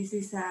 This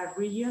is a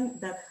region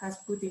that has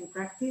put in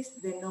practice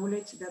the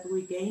knowledge that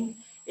we gain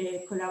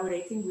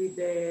collaborating with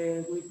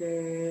the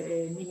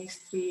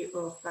Ministry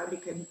of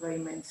Public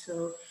Employment.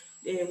 So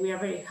we are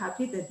very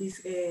happy that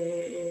this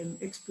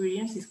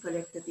experience is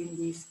collected in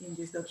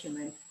this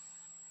document.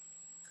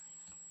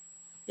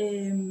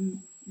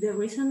 The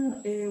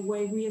reason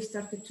why we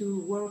started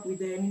to work with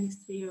the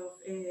Ministry of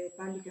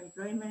Public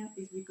Employment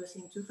is because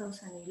in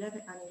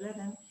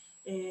 2011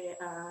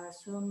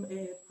 some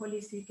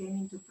policy came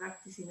into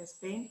practice in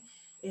Spain.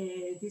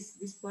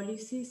 This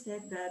policy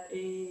said that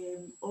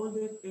all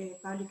the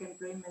public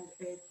employment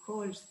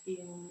calls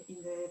in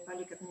the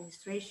public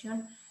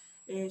administration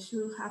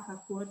should have a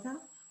quota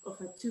of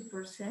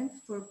 2%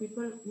 for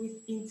people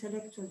with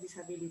intellectual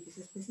disabilities,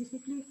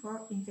 specifically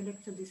for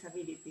intellectual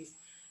disabilities.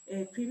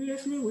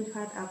 Previously, we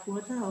had a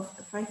quota of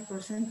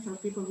 5% for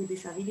people with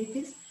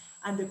disabilities,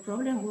 and the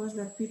problem was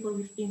that people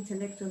with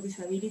intellectual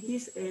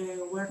disabilities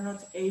were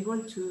not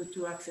able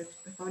to access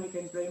public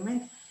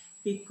employment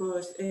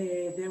because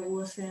there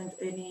wasn't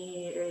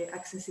any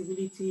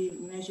accessibility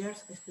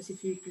measures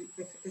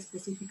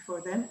specific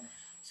for them.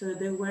 So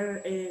they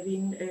were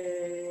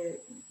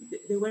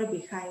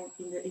behind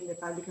in the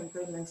public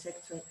employment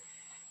sector.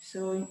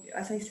 So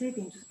as I said,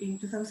 in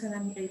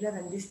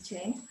 2011 this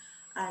changed,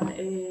 and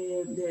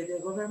the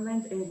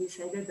government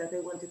decided that they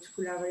wanted to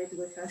collaborate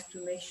with us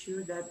to make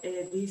sure that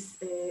these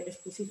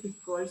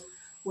specific goals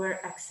were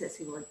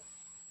accessible.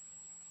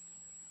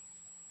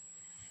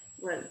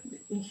 Well,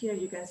 in here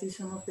you can see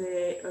some of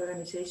the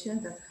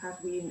organizations that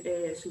have been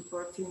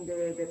supporting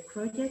the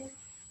project.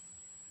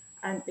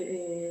 And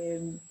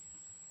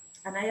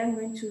And I am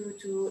going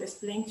to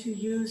explain to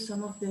you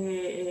some of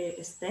the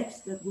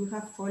steps that we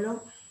have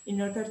followed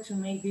in order to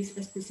make these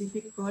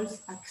specific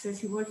calls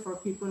accessible for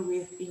people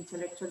with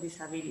intellectual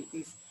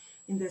disabilities.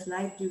 In the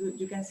slide,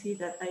 you can see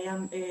that I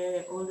am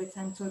all the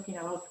time talking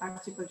about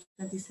Article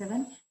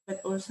 27,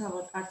 but also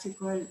about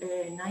Article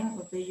 9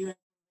 of the UN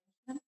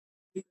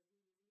Convention.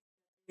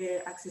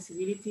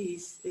 Accessibility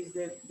is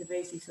the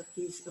basis of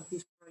this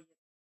project.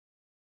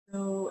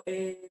 So,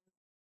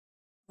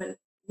 well,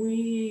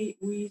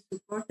 we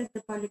supported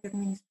the public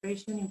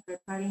administration in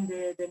preparing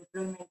the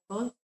employment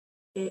call.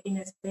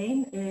 In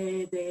Spain,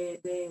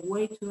 the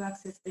way to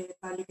access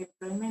public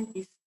employment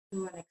is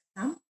through an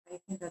exam. I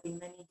think that in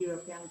many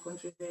European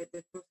countries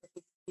the process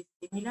is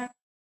similar.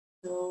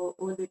 So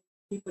all the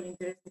people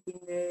interested in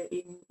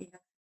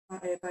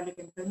public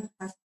employment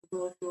has to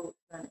go through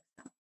an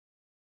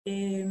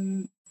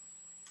exam.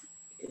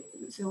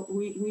 So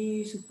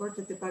we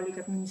supported the public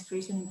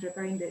administration in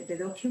preparing the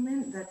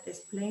document that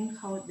explained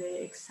how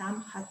the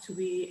exam had to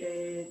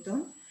be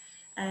done.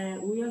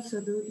 We also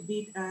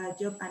did a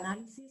job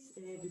analysis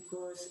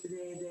because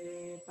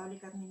the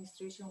public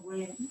administration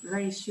weren't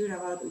very sure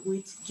about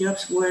which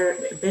jobs were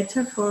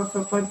better for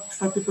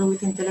people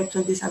with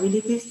intellectual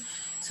disabilities.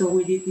 So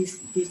we did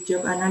this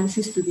job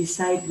analysis to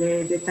decide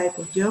the type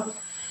of job.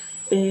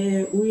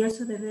 We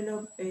also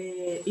developed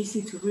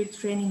easy-to-read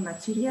training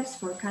materials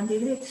for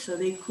candidates so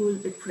they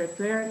could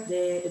prepare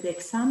the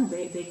exam.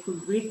 They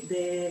could read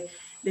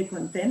the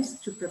contents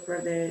to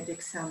prepare the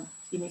exam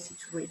in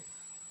easy-to-read.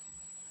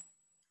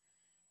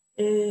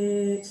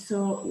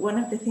 So one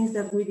of the things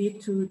that we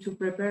did to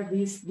prepare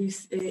these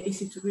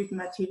easy-to-read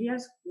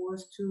materials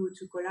was to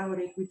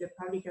collaborate with the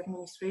public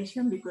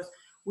administration, because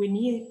we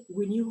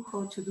knew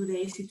how to do the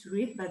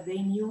easy-to-read, but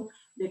they knew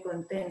the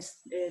contents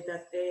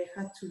that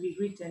had to be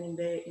written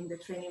in the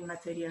training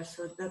material.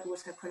 So that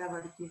was a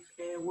collaborative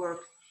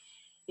work.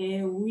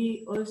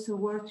 We also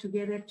worked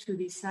together to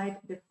decide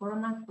the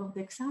format of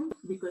the exam,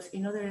 because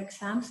in other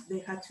exams they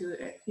had to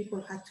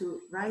people had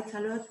to write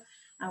a lot,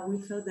 and we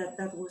thought that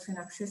that wasn't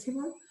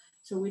accessible.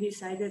 So we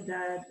decided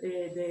that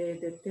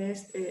the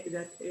test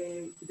that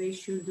they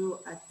should do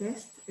a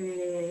test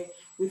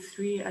with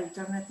 3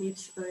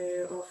 alternatives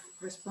of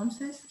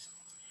responses.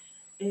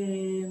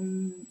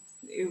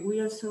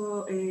 We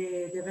also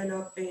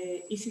developed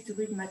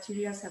easy-to-read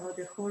materials about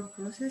the whole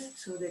process.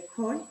 So the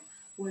call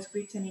was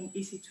written in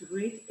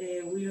easy-to-read.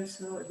 We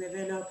also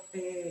developed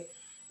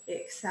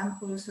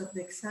examples of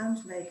the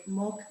exams, like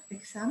mock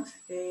exams,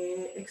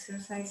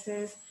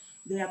 exercises,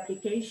 the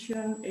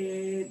application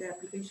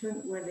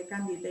where the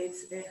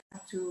candidates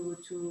have to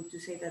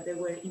say that they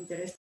were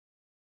interested.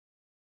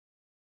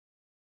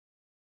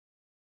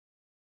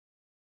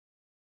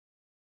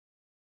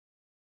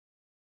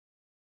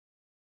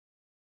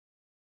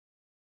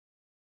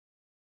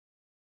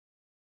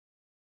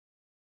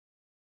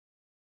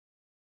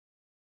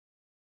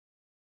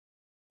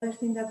 Other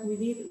thing that we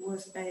did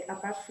was,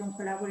 apart from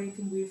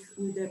collaborating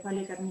with the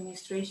public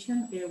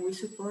administration, we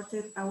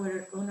supported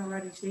our own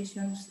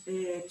organizations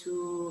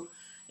to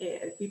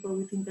people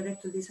with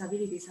intellectual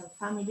disabilities and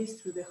families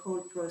through the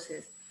whole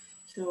process.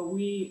 So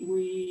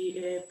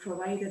we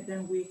provided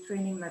them with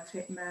training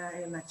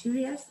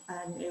materials,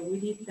 and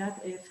we did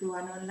that through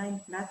an online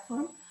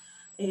platform.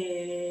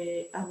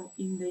 And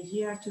in the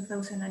year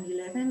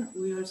 2011,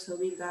 we also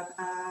built up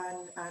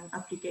an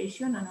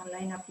application, an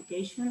online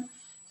application.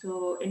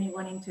 So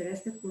anyone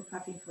interested would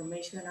have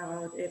information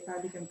about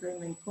public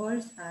employment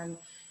calls and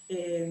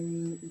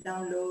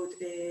download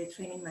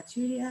training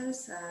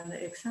materials and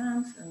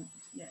exams. And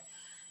yeah.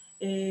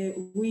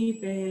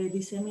 We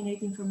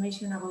disseminate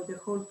information about the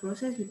whole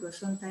process, because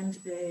sometimes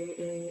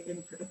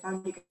the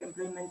public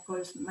employment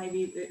calls might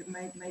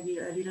be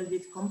a little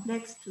bit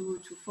complex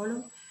to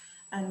follow.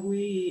 And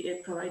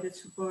we provided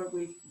support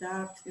with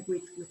that,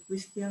 with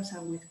questions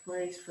and with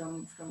queries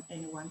from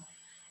anyone.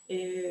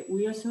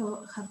 We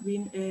also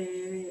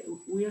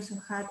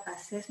had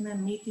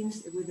assessment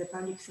meetings with the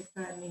public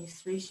sector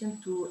administration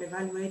to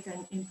evaluate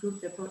and improve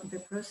the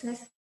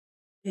process.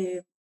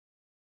 In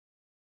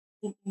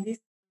this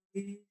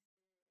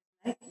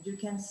slide, you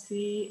can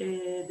see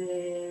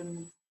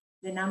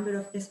the number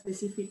of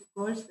specific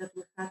calls that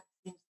we had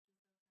since.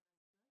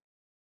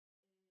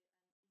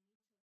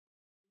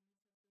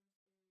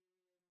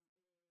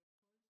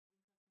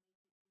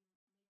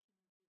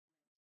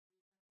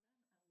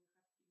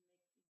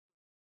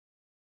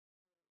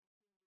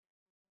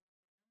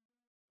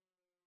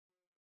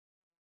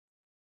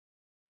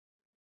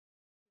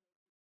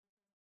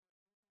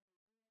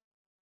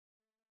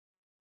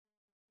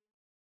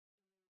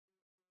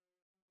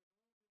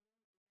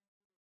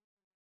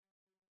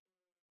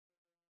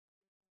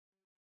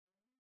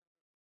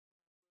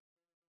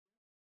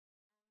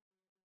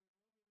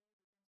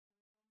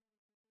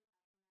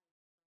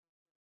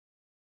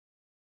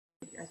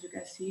 As you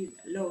can see,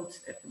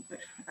 loads,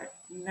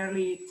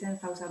 nearly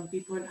 10,000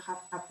 people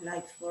have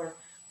applied for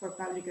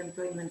public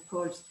employment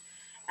calls.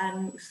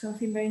 And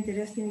something very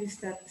interesting is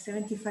that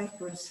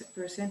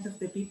 75% of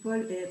the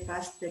people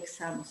passed the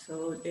exam.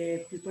 So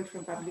people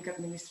from public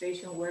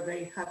administration were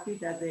very happy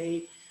that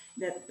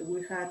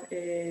we had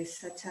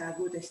such a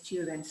good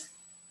students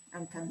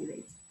and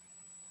candidates.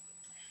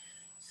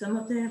 Some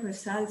of the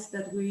results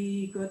that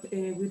we got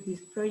with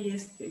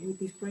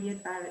this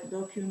project are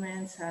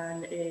documents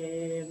and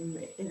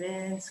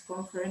events,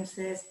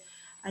 conferences.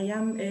 I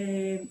am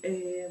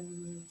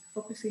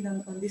focusing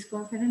on this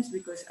conference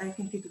because I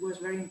think it was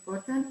very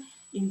important.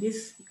 In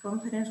this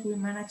conference, we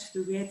managed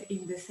to get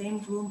in the same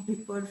room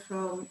people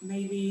from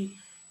maybe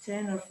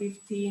 10 or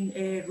 15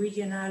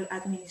 regional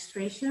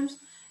administrations.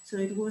 So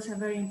it was a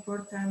very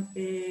important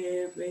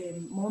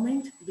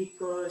moment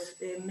because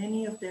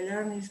many of the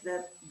learnings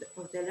that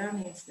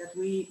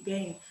we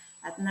gained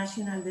at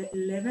national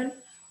level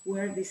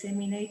were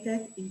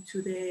disseminated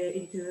into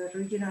the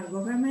regional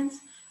governments,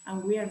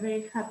 and we are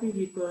very happy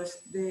because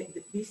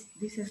this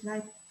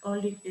slide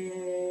only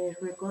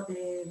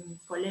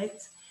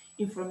collects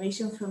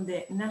information from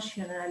the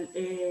national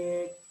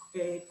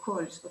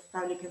calls of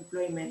public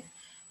employment.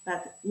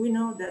 But we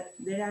know that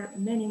there are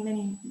many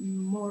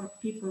more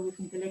people with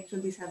intellectual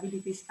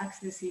disabilities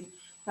accessing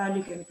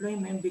public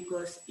employment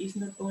because it's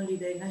not only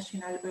the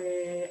national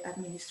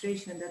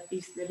administration that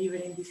is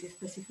delivering these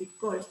specific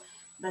calls,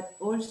 but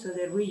also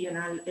the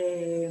regional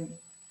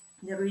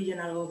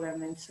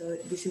government. So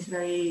this is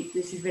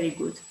very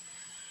good.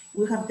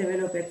 We have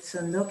developed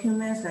some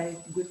documents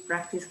like good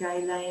practice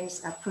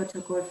guidelines, a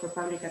protocol for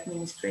public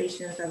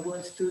administrations that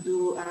wants to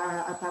do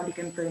a public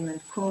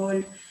employment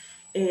call.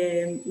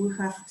 We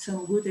have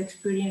some good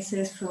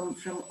experiences from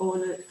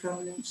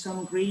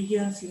some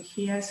regions in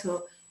here.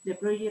 So the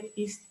project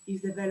is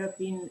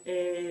developing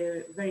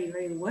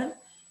very well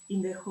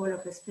in the whole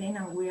of Spain,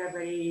 and we are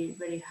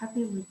very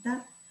happy with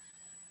that.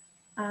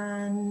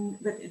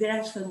 But there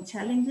are some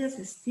challenges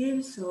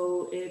still.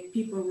 So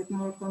people with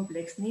more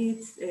complex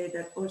needs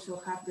that also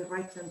have the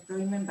right to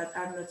employment but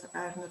are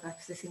not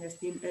accessing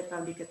still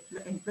public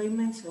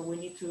employment. So we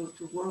need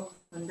to work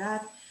on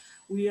that.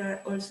 We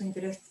are also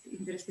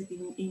interested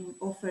in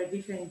offer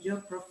different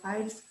job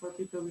profiles for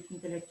people with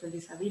intellectual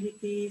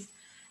disabilities.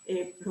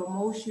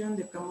 Promotion,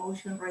 the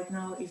promotion right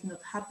now is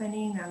not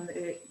happening, and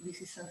this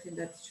is something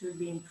that should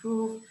be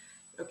improved.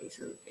 Okay,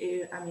 so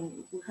I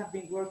mean, we have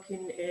been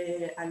working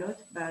a lot,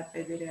 but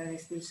there are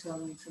still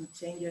some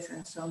changes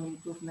and some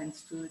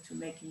improvements to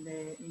make in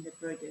the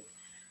project.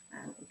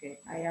 Okay,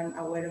 I am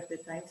aware of the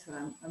time, so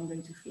I'm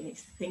going to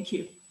finish. Thank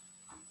you.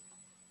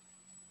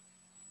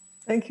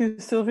 Thank you,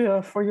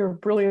 Silvia, for your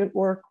brilliant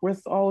work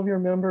with all of your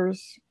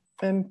members,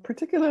 and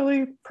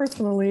particularly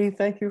personally,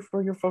 thank you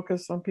for your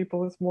focus on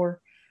people with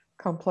more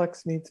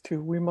complex needs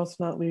too. We must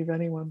not leave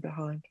anyone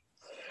behind.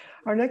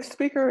 Our next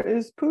speaker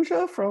is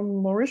Pooja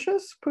from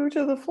Mauritius.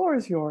 Pooja, the floor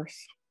is yours.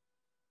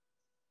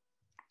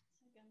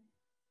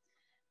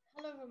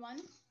 Hello, everyone.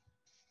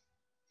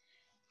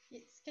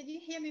 Yes, can you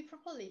hear me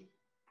properly?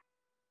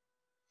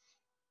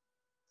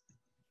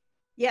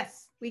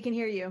 Yes, we can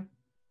hear you.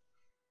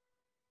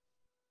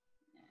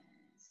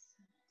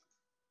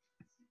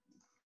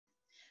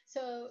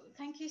 So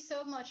thank you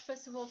so much,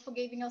 first of all, for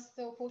giving us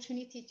the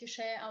opportunity to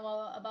share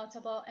about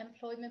our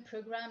employment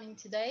programming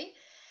today.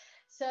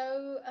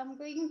 So I'm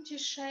going to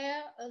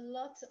share a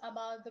lot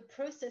about the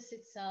process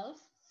itself.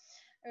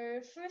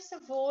 First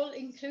of all,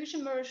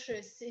 Inclusion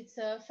Mauritius, it's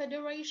a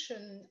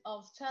federation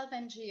of 12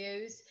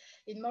 NGOs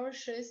in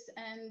Mauritius,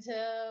 and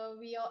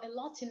we are a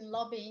lot in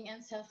lobbying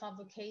and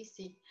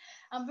self-advocacy.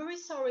 I'm very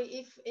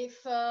sorry if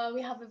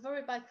we have a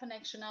very bad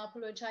connection. I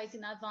apologize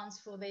in advance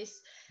for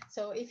this.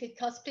 So if it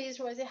cuts, please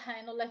raise your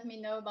hand or let me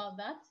know about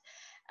that.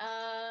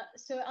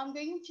 So I'm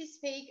going to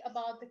speak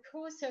about the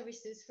core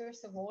services,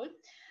 first of all.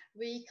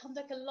 We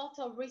conduct a lot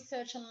of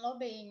research and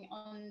lobbying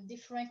on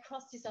different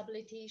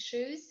cross-disability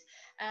issues,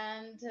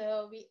 and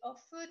we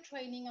offer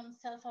training on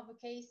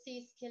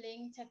self-advocacy,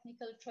 skilling,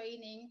 technical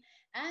training,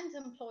 and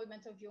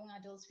employment of young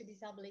adults with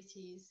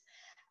disabilities.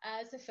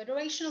 As a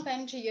federation of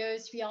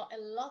NGOs, we are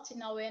a lot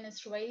in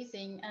awareness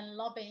raising and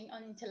lobbying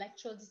on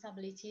intellectual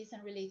disabilities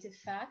and related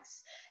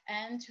facts,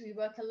 and we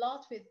work a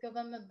lot with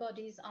government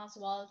bodies as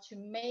well to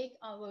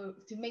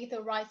make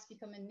the rights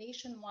become a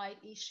nationwide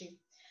issue.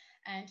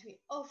 And we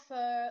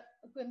offer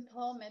an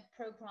employment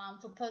program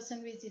for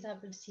persons with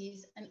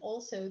disabilities and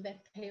also their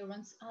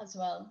parents as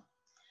well.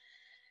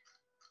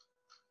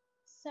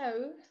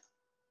 So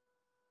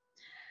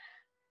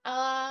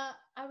I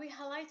will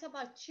highlight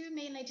about two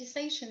main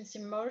legislations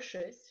in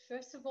Mauritius.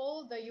 First of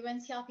all, the UN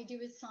CRPD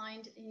was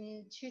signed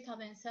in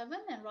 2007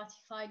 and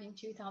ratified in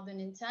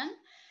 2010.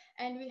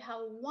 And we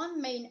have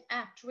one main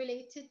act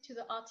related to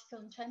the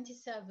Article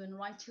 27,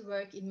 Right to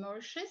Work in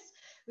Mauritius,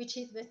 which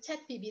is the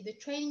TEDPB, the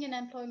Training and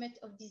Employment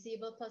of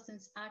Disabled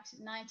Persons Act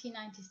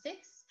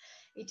 1996.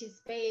 It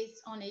is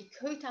based on a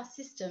quota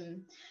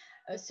system.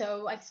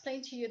 So I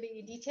explain to you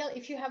the detail.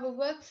 If you have a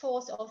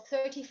workforce of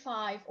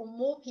 35 or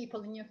more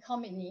people in your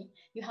company,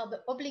 you have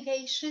the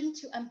obligation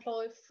to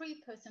employ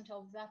 3%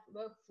 of that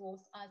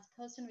workforce as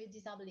persons with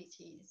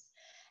disabilities.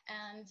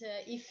 And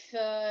if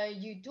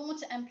you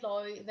don't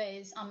employ,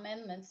 there's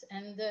amendments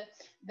and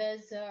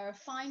there's a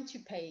fine to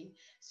pay.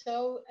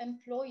 So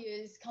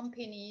employers,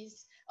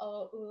 companies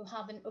who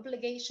have an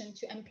obligation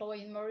to employ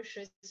in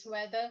Mauritius,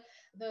 whether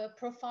the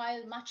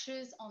profile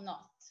matches or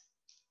not.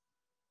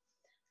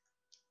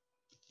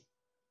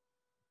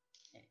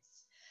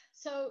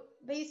 So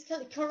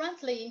basically,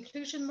 currently,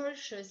 Inclusion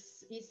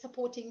Mauritius is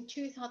supporting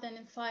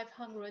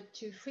 2,500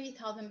 to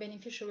 3,000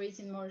 beneficiaries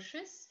in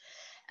Mauritius.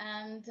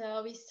 And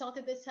we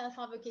started the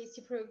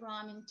self-advocacy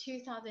program in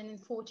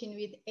 2014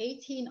 with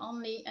 18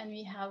 only, and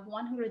we have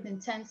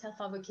 110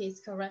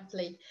 self-advocates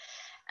currently.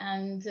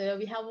 And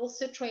we have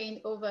also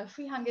trained over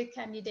 300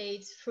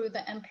 candidates through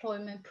the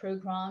employment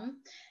program.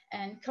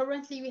 And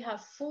currently we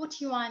have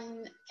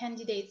 41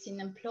 candidates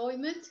in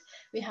employment.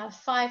 We have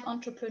 5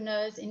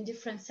 entrepreneurs in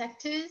different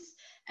sectors,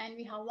 and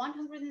we have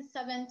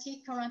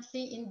 170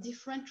 currently in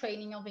different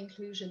training of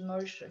Inclusion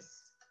Mauritius.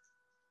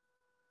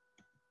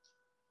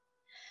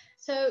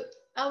 So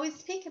I will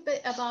speak a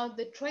bit about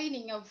the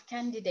training of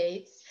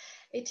candidates.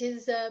 It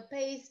is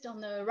based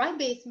on a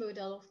right-based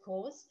model, of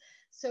course.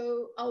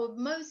 So our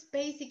most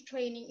basic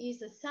training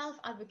is a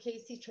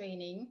self-advocacy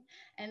training,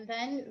 and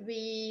then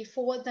we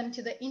forward them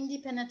to the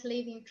independent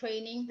living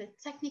training, the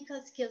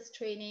technical skills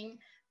training,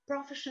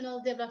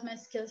 professional development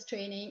skills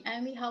training,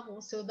 and we have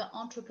also the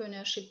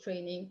entrepreneurship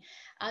training.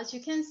 As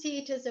you can see,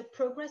 it is a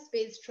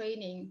progress-based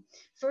training.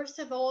 First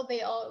of all,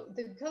 they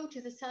go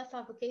to the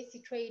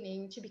self-advocacy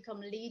training to become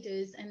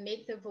leaders and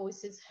make their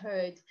voices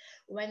heard.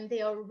 When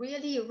they are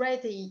really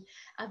ready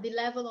at the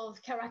level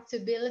of character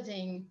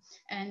building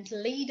and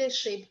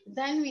leadership,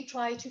 then we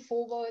try to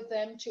forward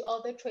them to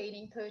other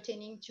training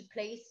pertaining to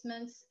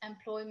placements,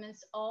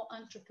 employments, or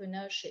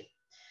entrepreneurship.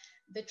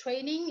 The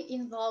training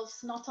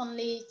involves not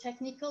only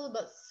technical,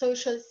 but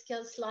social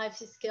skills, life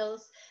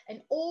skills,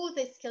 and all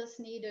the skills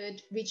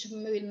needed, which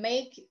will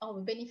make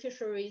our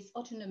beneficiaries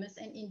autonomous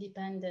and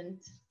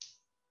independent.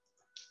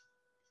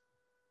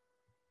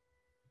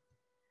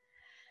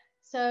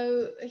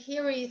 So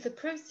here is the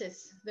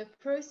process. The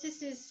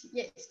process is,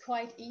 yes,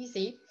 quite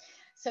easy.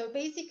 So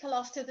basically,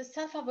 after the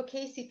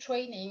self-advocacy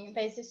training,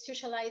 there's a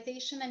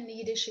socialization and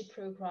leadership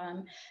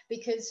program,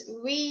 because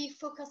we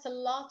focus a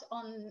lot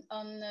on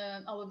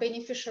our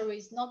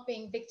beneficiaries not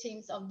being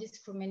victims of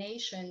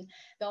discrimination.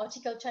 The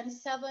Article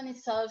 27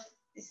 itself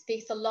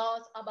speaks a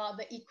lot about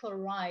the equal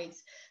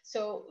rights.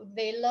 So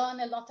they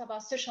learn a lot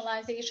about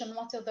socialization,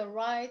 what are the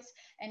rights,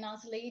 and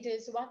as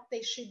leaders, what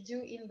they should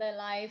do in their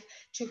life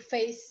to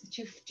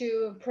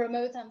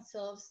promote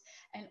themselves,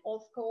 and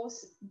of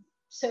course,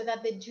 so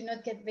that they do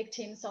not get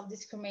victims of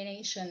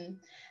discrimination.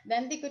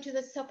 Then they go to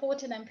the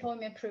support and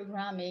employment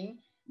programming,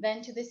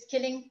 then to the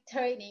skilling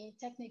training,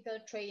 technical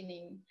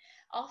training.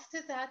 After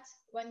that,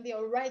 when they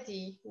are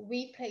ready,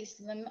 we place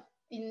them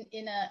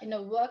in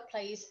a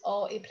workplace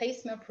or a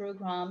placement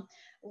program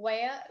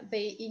where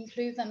they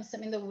include them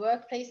in the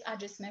workplace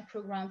adjustment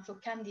program for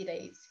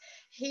candidates.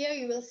 Here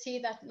you will see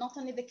that not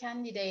only the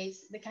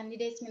candidates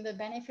mean the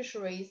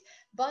beneficiaries,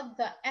 but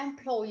the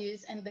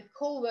employees and the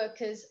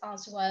co-workers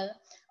as well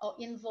are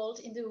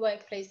involved in the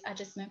workplace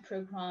adjustment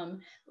program,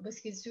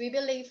 because we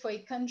believe for a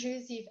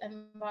conducive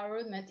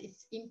environment,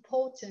 it's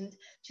important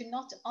to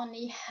not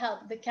only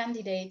help the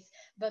candidates,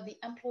 but the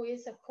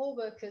employees and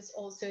co-workers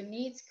also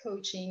needs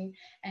coaching,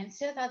 and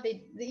so that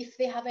if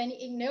they have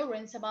any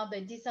ignorance about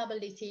their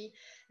disability,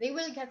 they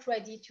will get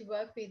ready to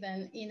work with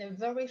them in a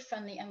very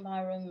friendly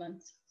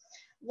environment.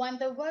 When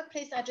the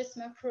workplace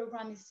adjustment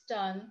program is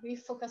done, we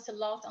focus a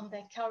lot on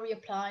the career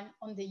plan,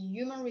 on the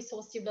human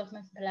resource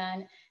development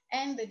plan,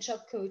 and the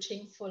job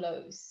coaching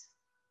follows.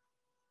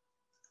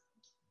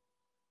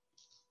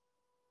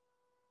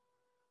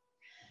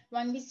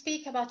 When we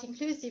speak about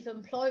inclusive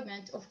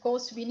employment, of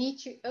course, we need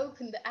to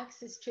open the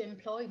access to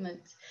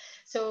employment.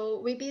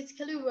 So we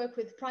basically work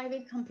with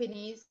private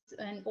companies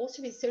and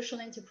also with social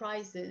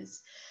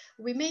enterprises.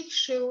 We make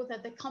sure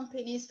that the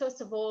companies,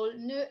 first of all,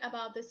 know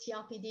about the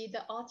CRPD,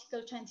 the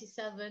Article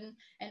 27,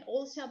 and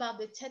also about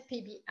the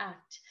TED-PB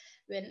Act.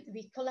 When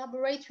we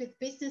collaborate with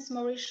Business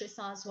Mauritius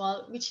as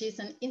well, which is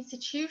an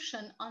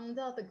institution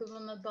under the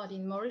government body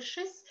in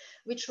Mauritius,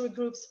 which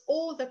regroups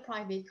all the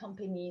private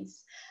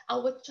companies.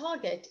 Our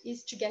target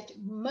is to get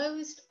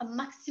a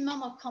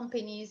maximum of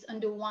companies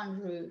under one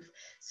roof.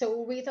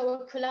 So with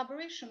our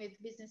collaboration with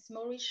Business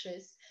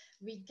Mauritius,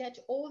 we get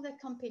all the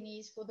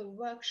companies for the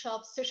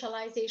workshops,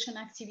 socialization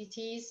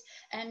activities,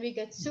 and we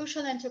get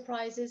social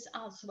enterprises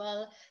as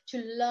well to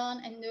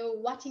learn and know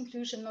what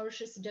Inclusion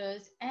Mauritius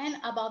does and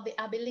about the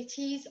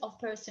abilities of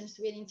persons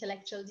with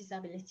intellectual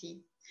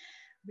disability.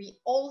 We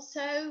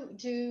also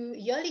do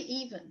yearly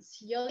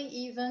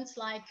events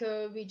like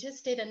we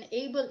just did an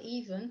ABLE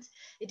event.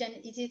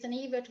 It is an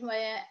event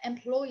where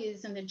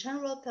employees and the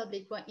general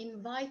public were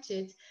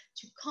invited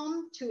to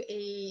come to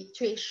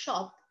a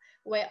shop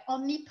where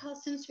only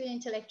persons with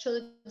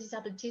intellectual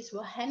disabilities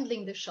were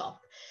handling the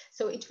shop.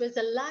 So it was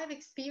a live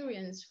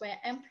experience where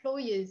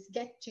employees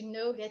get to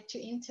know, get to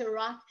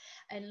interact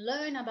and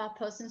learn about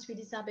persons with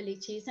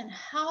disabilities and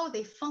how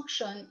they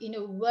function in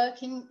a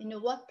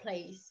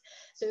workplace.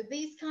 So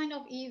these kind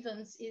of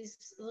events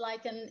is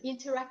like an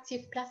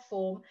interactive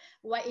platform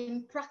where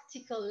in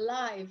practical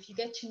life you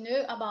get to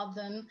know about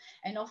them.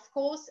 And of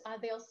course,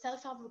 they are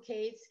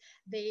self-advocates.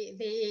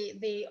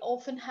 They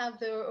often have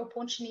the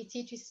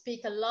opportunity to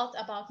speak a lot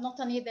about not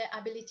only their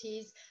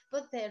abilities,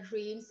 but their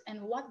dreams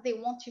and what they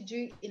want to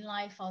do in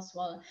life as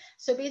well.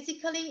 So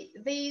basically,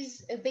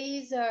 these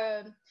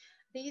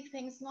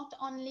things not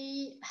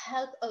only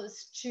help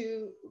us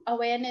to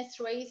awareness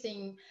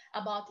raising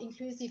about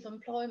inclusive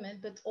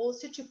employment, but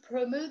also to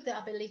promote the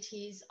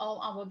abilities of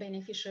our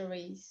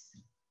beneficiaries.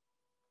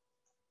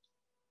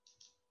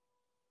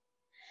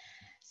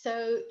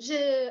 So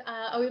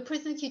I will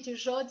present you to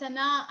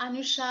Jordana,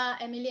 Anusha,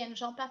 Emily, and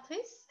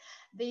Jean-Patrice.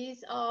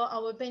 These are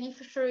our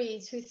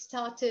beneficiaries who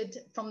started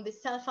from the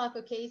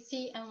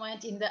self-advocacy and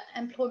went in the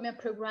employment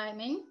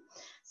programming.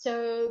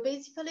 So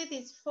basically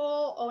these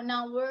four are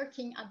now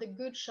working at the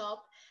Good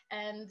Shop,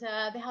 and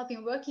they have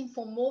been working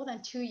for more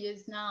than 2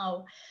 years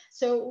now.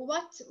 So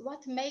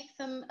what makes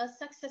them a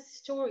success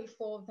story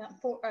for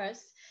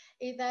us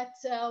is that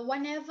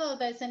whenever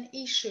there's an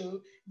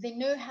issue, they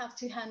know how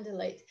to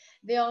handle it.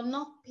 They are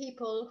not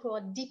people who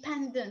are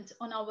dependent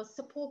on our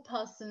support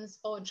persons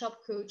or job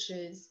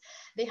coaches.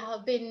 They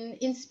have been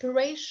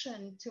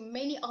inspiration to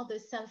many other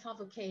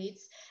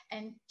self-advocates,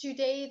 and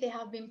today they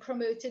have been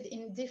promoted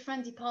in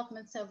different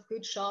departments of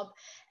Good Shop.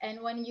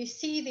 And when you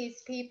see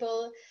these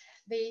people,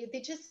 they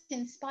just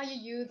inspire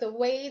you the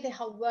way they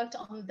have worked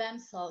on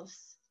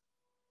themselves.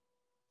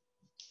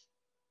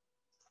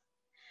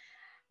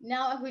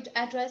 Now I would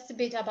address a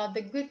bit about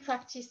the good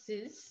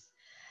practices.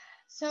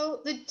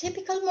 So the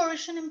typical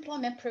Mauritian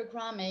employment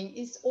programming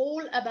is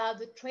all about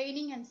the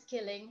training and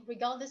skilling,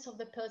 regardless of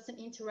the person's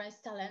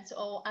interests, talents,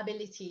 or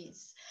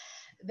abilities.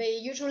 They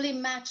usually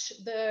match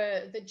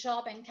the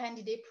job and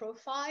candidate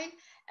profile,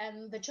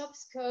 and the job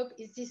scope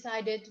is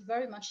decided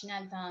very much in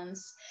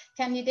advance.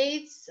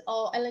 Candidates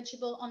are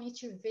eligible only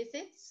to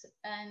visits,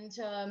 and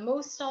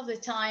most of the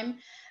time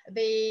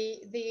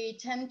they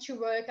tend to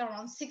work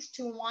around 6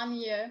 to 1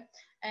 year,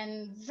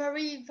 and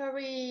very,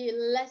 very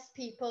less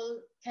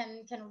people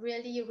can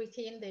really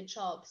retain their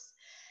jobs.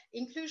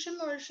 Inclusion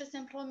Mauritius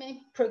employment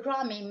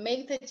programming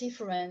make the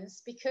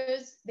difference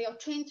because they are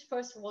trained,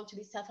 first of all, to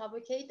be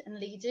self-advocate and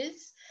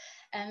leaders,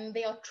 and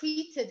they are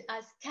treated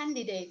as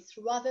candidates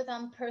rather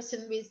than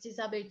persons with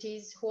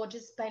disabilities who are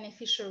just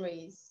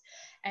beneficiaries.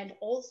 And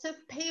also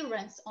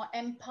parents are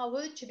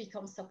empowered to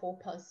become support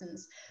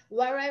persons,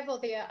 wherever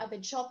they are at the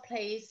job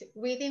place,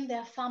 within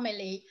their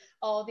family,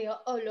 or they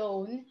are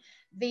alone.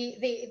 They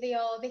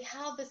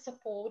have the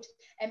support,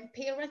 and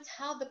parents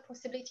have the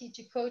possibility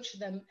to coach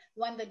them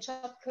when the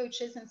job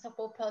coaches and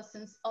support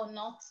persons are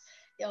not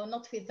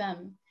with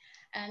them.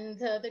 And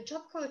the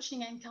job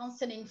coaching and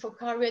counseling for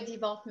career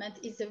development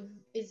is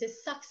a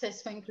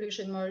success for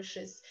Inclusion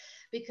Mauritius,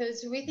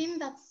 because within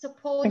that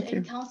support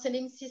and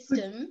counseling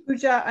system.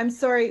 Pooja, I'm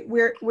sorry,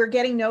 we're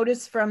getting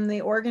notice from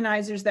the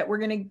organizers that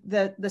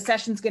the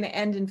session's gonna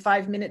end in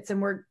 5 minutes,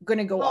 and we're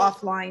gonna go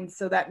offline.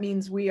 So that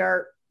means we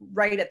are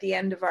right at the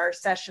end of our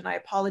session. I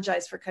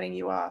apologize for cutting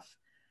you off.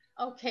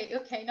 Okay,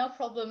 no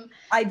problem.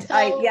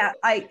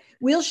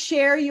 We'll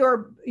share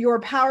your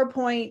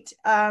PowerPoint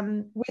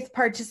with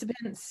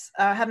participants.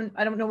 I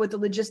don't know what the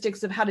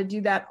logistics of how to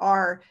do that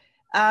are.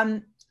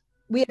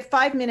 We have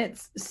 5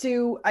 minutes,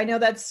 Sue. I know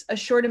that's a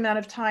short amount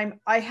of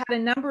time. I had a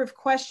number of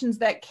questions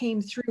that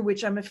came through,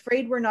 which I'm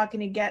afraid we're not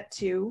going to get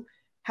to.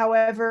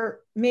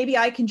 However, maybe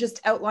I can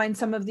just outline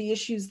some of the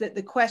issues that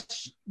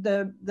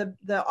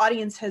the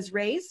audience has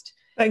raised.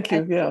 Thank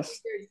you, yes.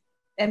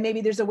 And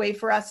maybe there's a way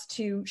for us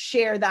to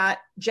share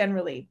that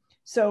generally.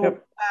 So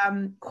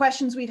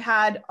questions we've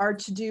had are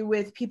to do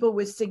with people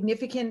with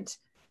significant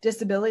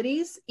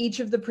disabilities. Each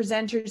of the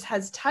presenters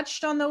has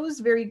touched on those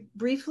very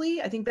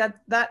briefly. I think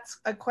that's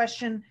a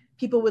question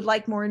people would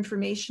like more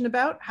information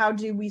about. How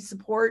do we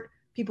support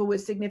people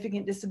with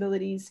significant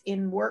disabilities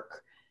in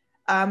work?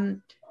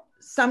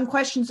 Some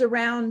questions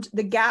around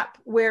the gap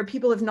where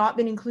people have not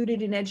been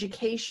included in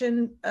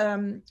education,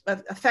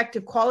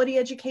 effective quality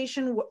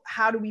education.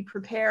 How do we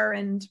prepare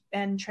and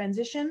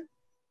transition?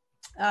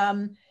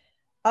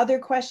 Other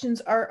questions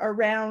are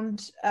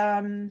around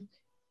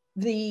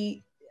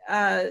the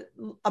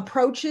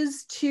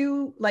approaches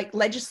to, like,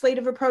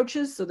 legislative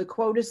approaches. So the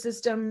quota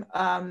system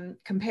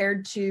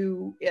compared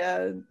to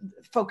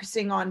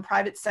focusing on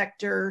private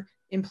sector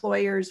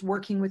employers,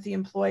 working with the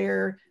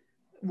employer,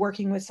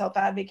 working with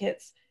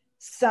self-advocates.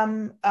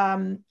 Some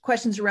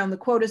questions around the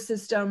quota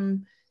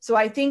system. So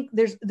I think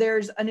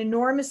there's an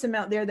enormous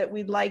amount there that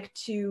we'd like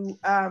to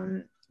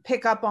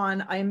pick up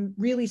on. I'm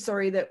really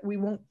sorry that we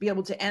won't be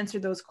able to answer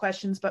those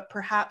questions, but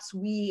perhaps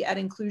we at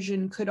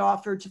Inclusion could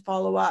offer to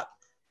follow up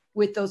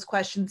with those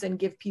questions and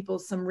give people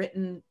some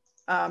written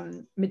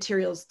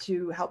materials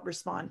to help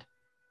respond.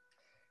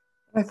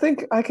 I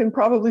think I can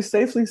probably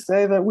safely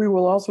say that we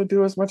will also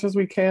do as much as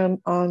we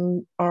can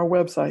on our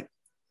website.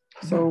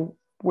 So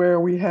where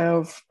we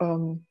have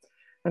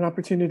an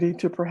opportunity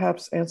to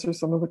perhaps answer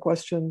some of the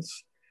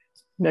questions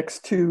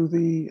next to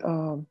the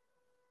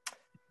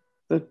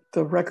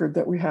the record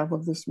that we have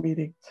of this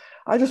meeting.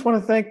 I just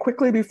want to thank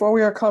quickly before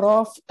we are cut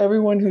off,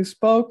 everyone who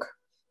spoke.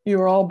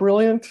 You are all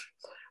brilliant.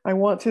 I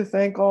want to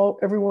thank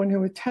everyone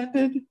who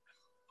attended.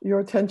 Your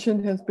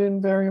attention has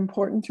been very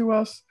important to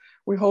us.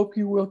 We hope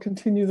you will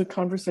continue the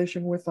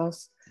conversation with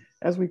us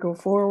as we go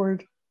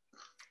forward.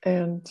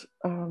 And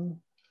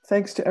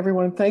thanks to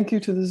everyone. Thank you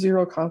to the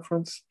Zero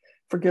Conference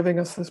for giving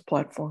us this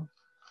platform.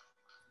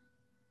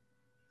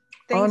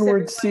 Thanks,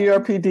 Onward,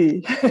 everyone.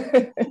 CRPD.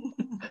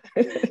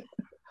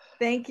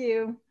 Thank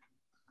you.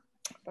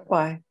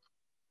 Bye.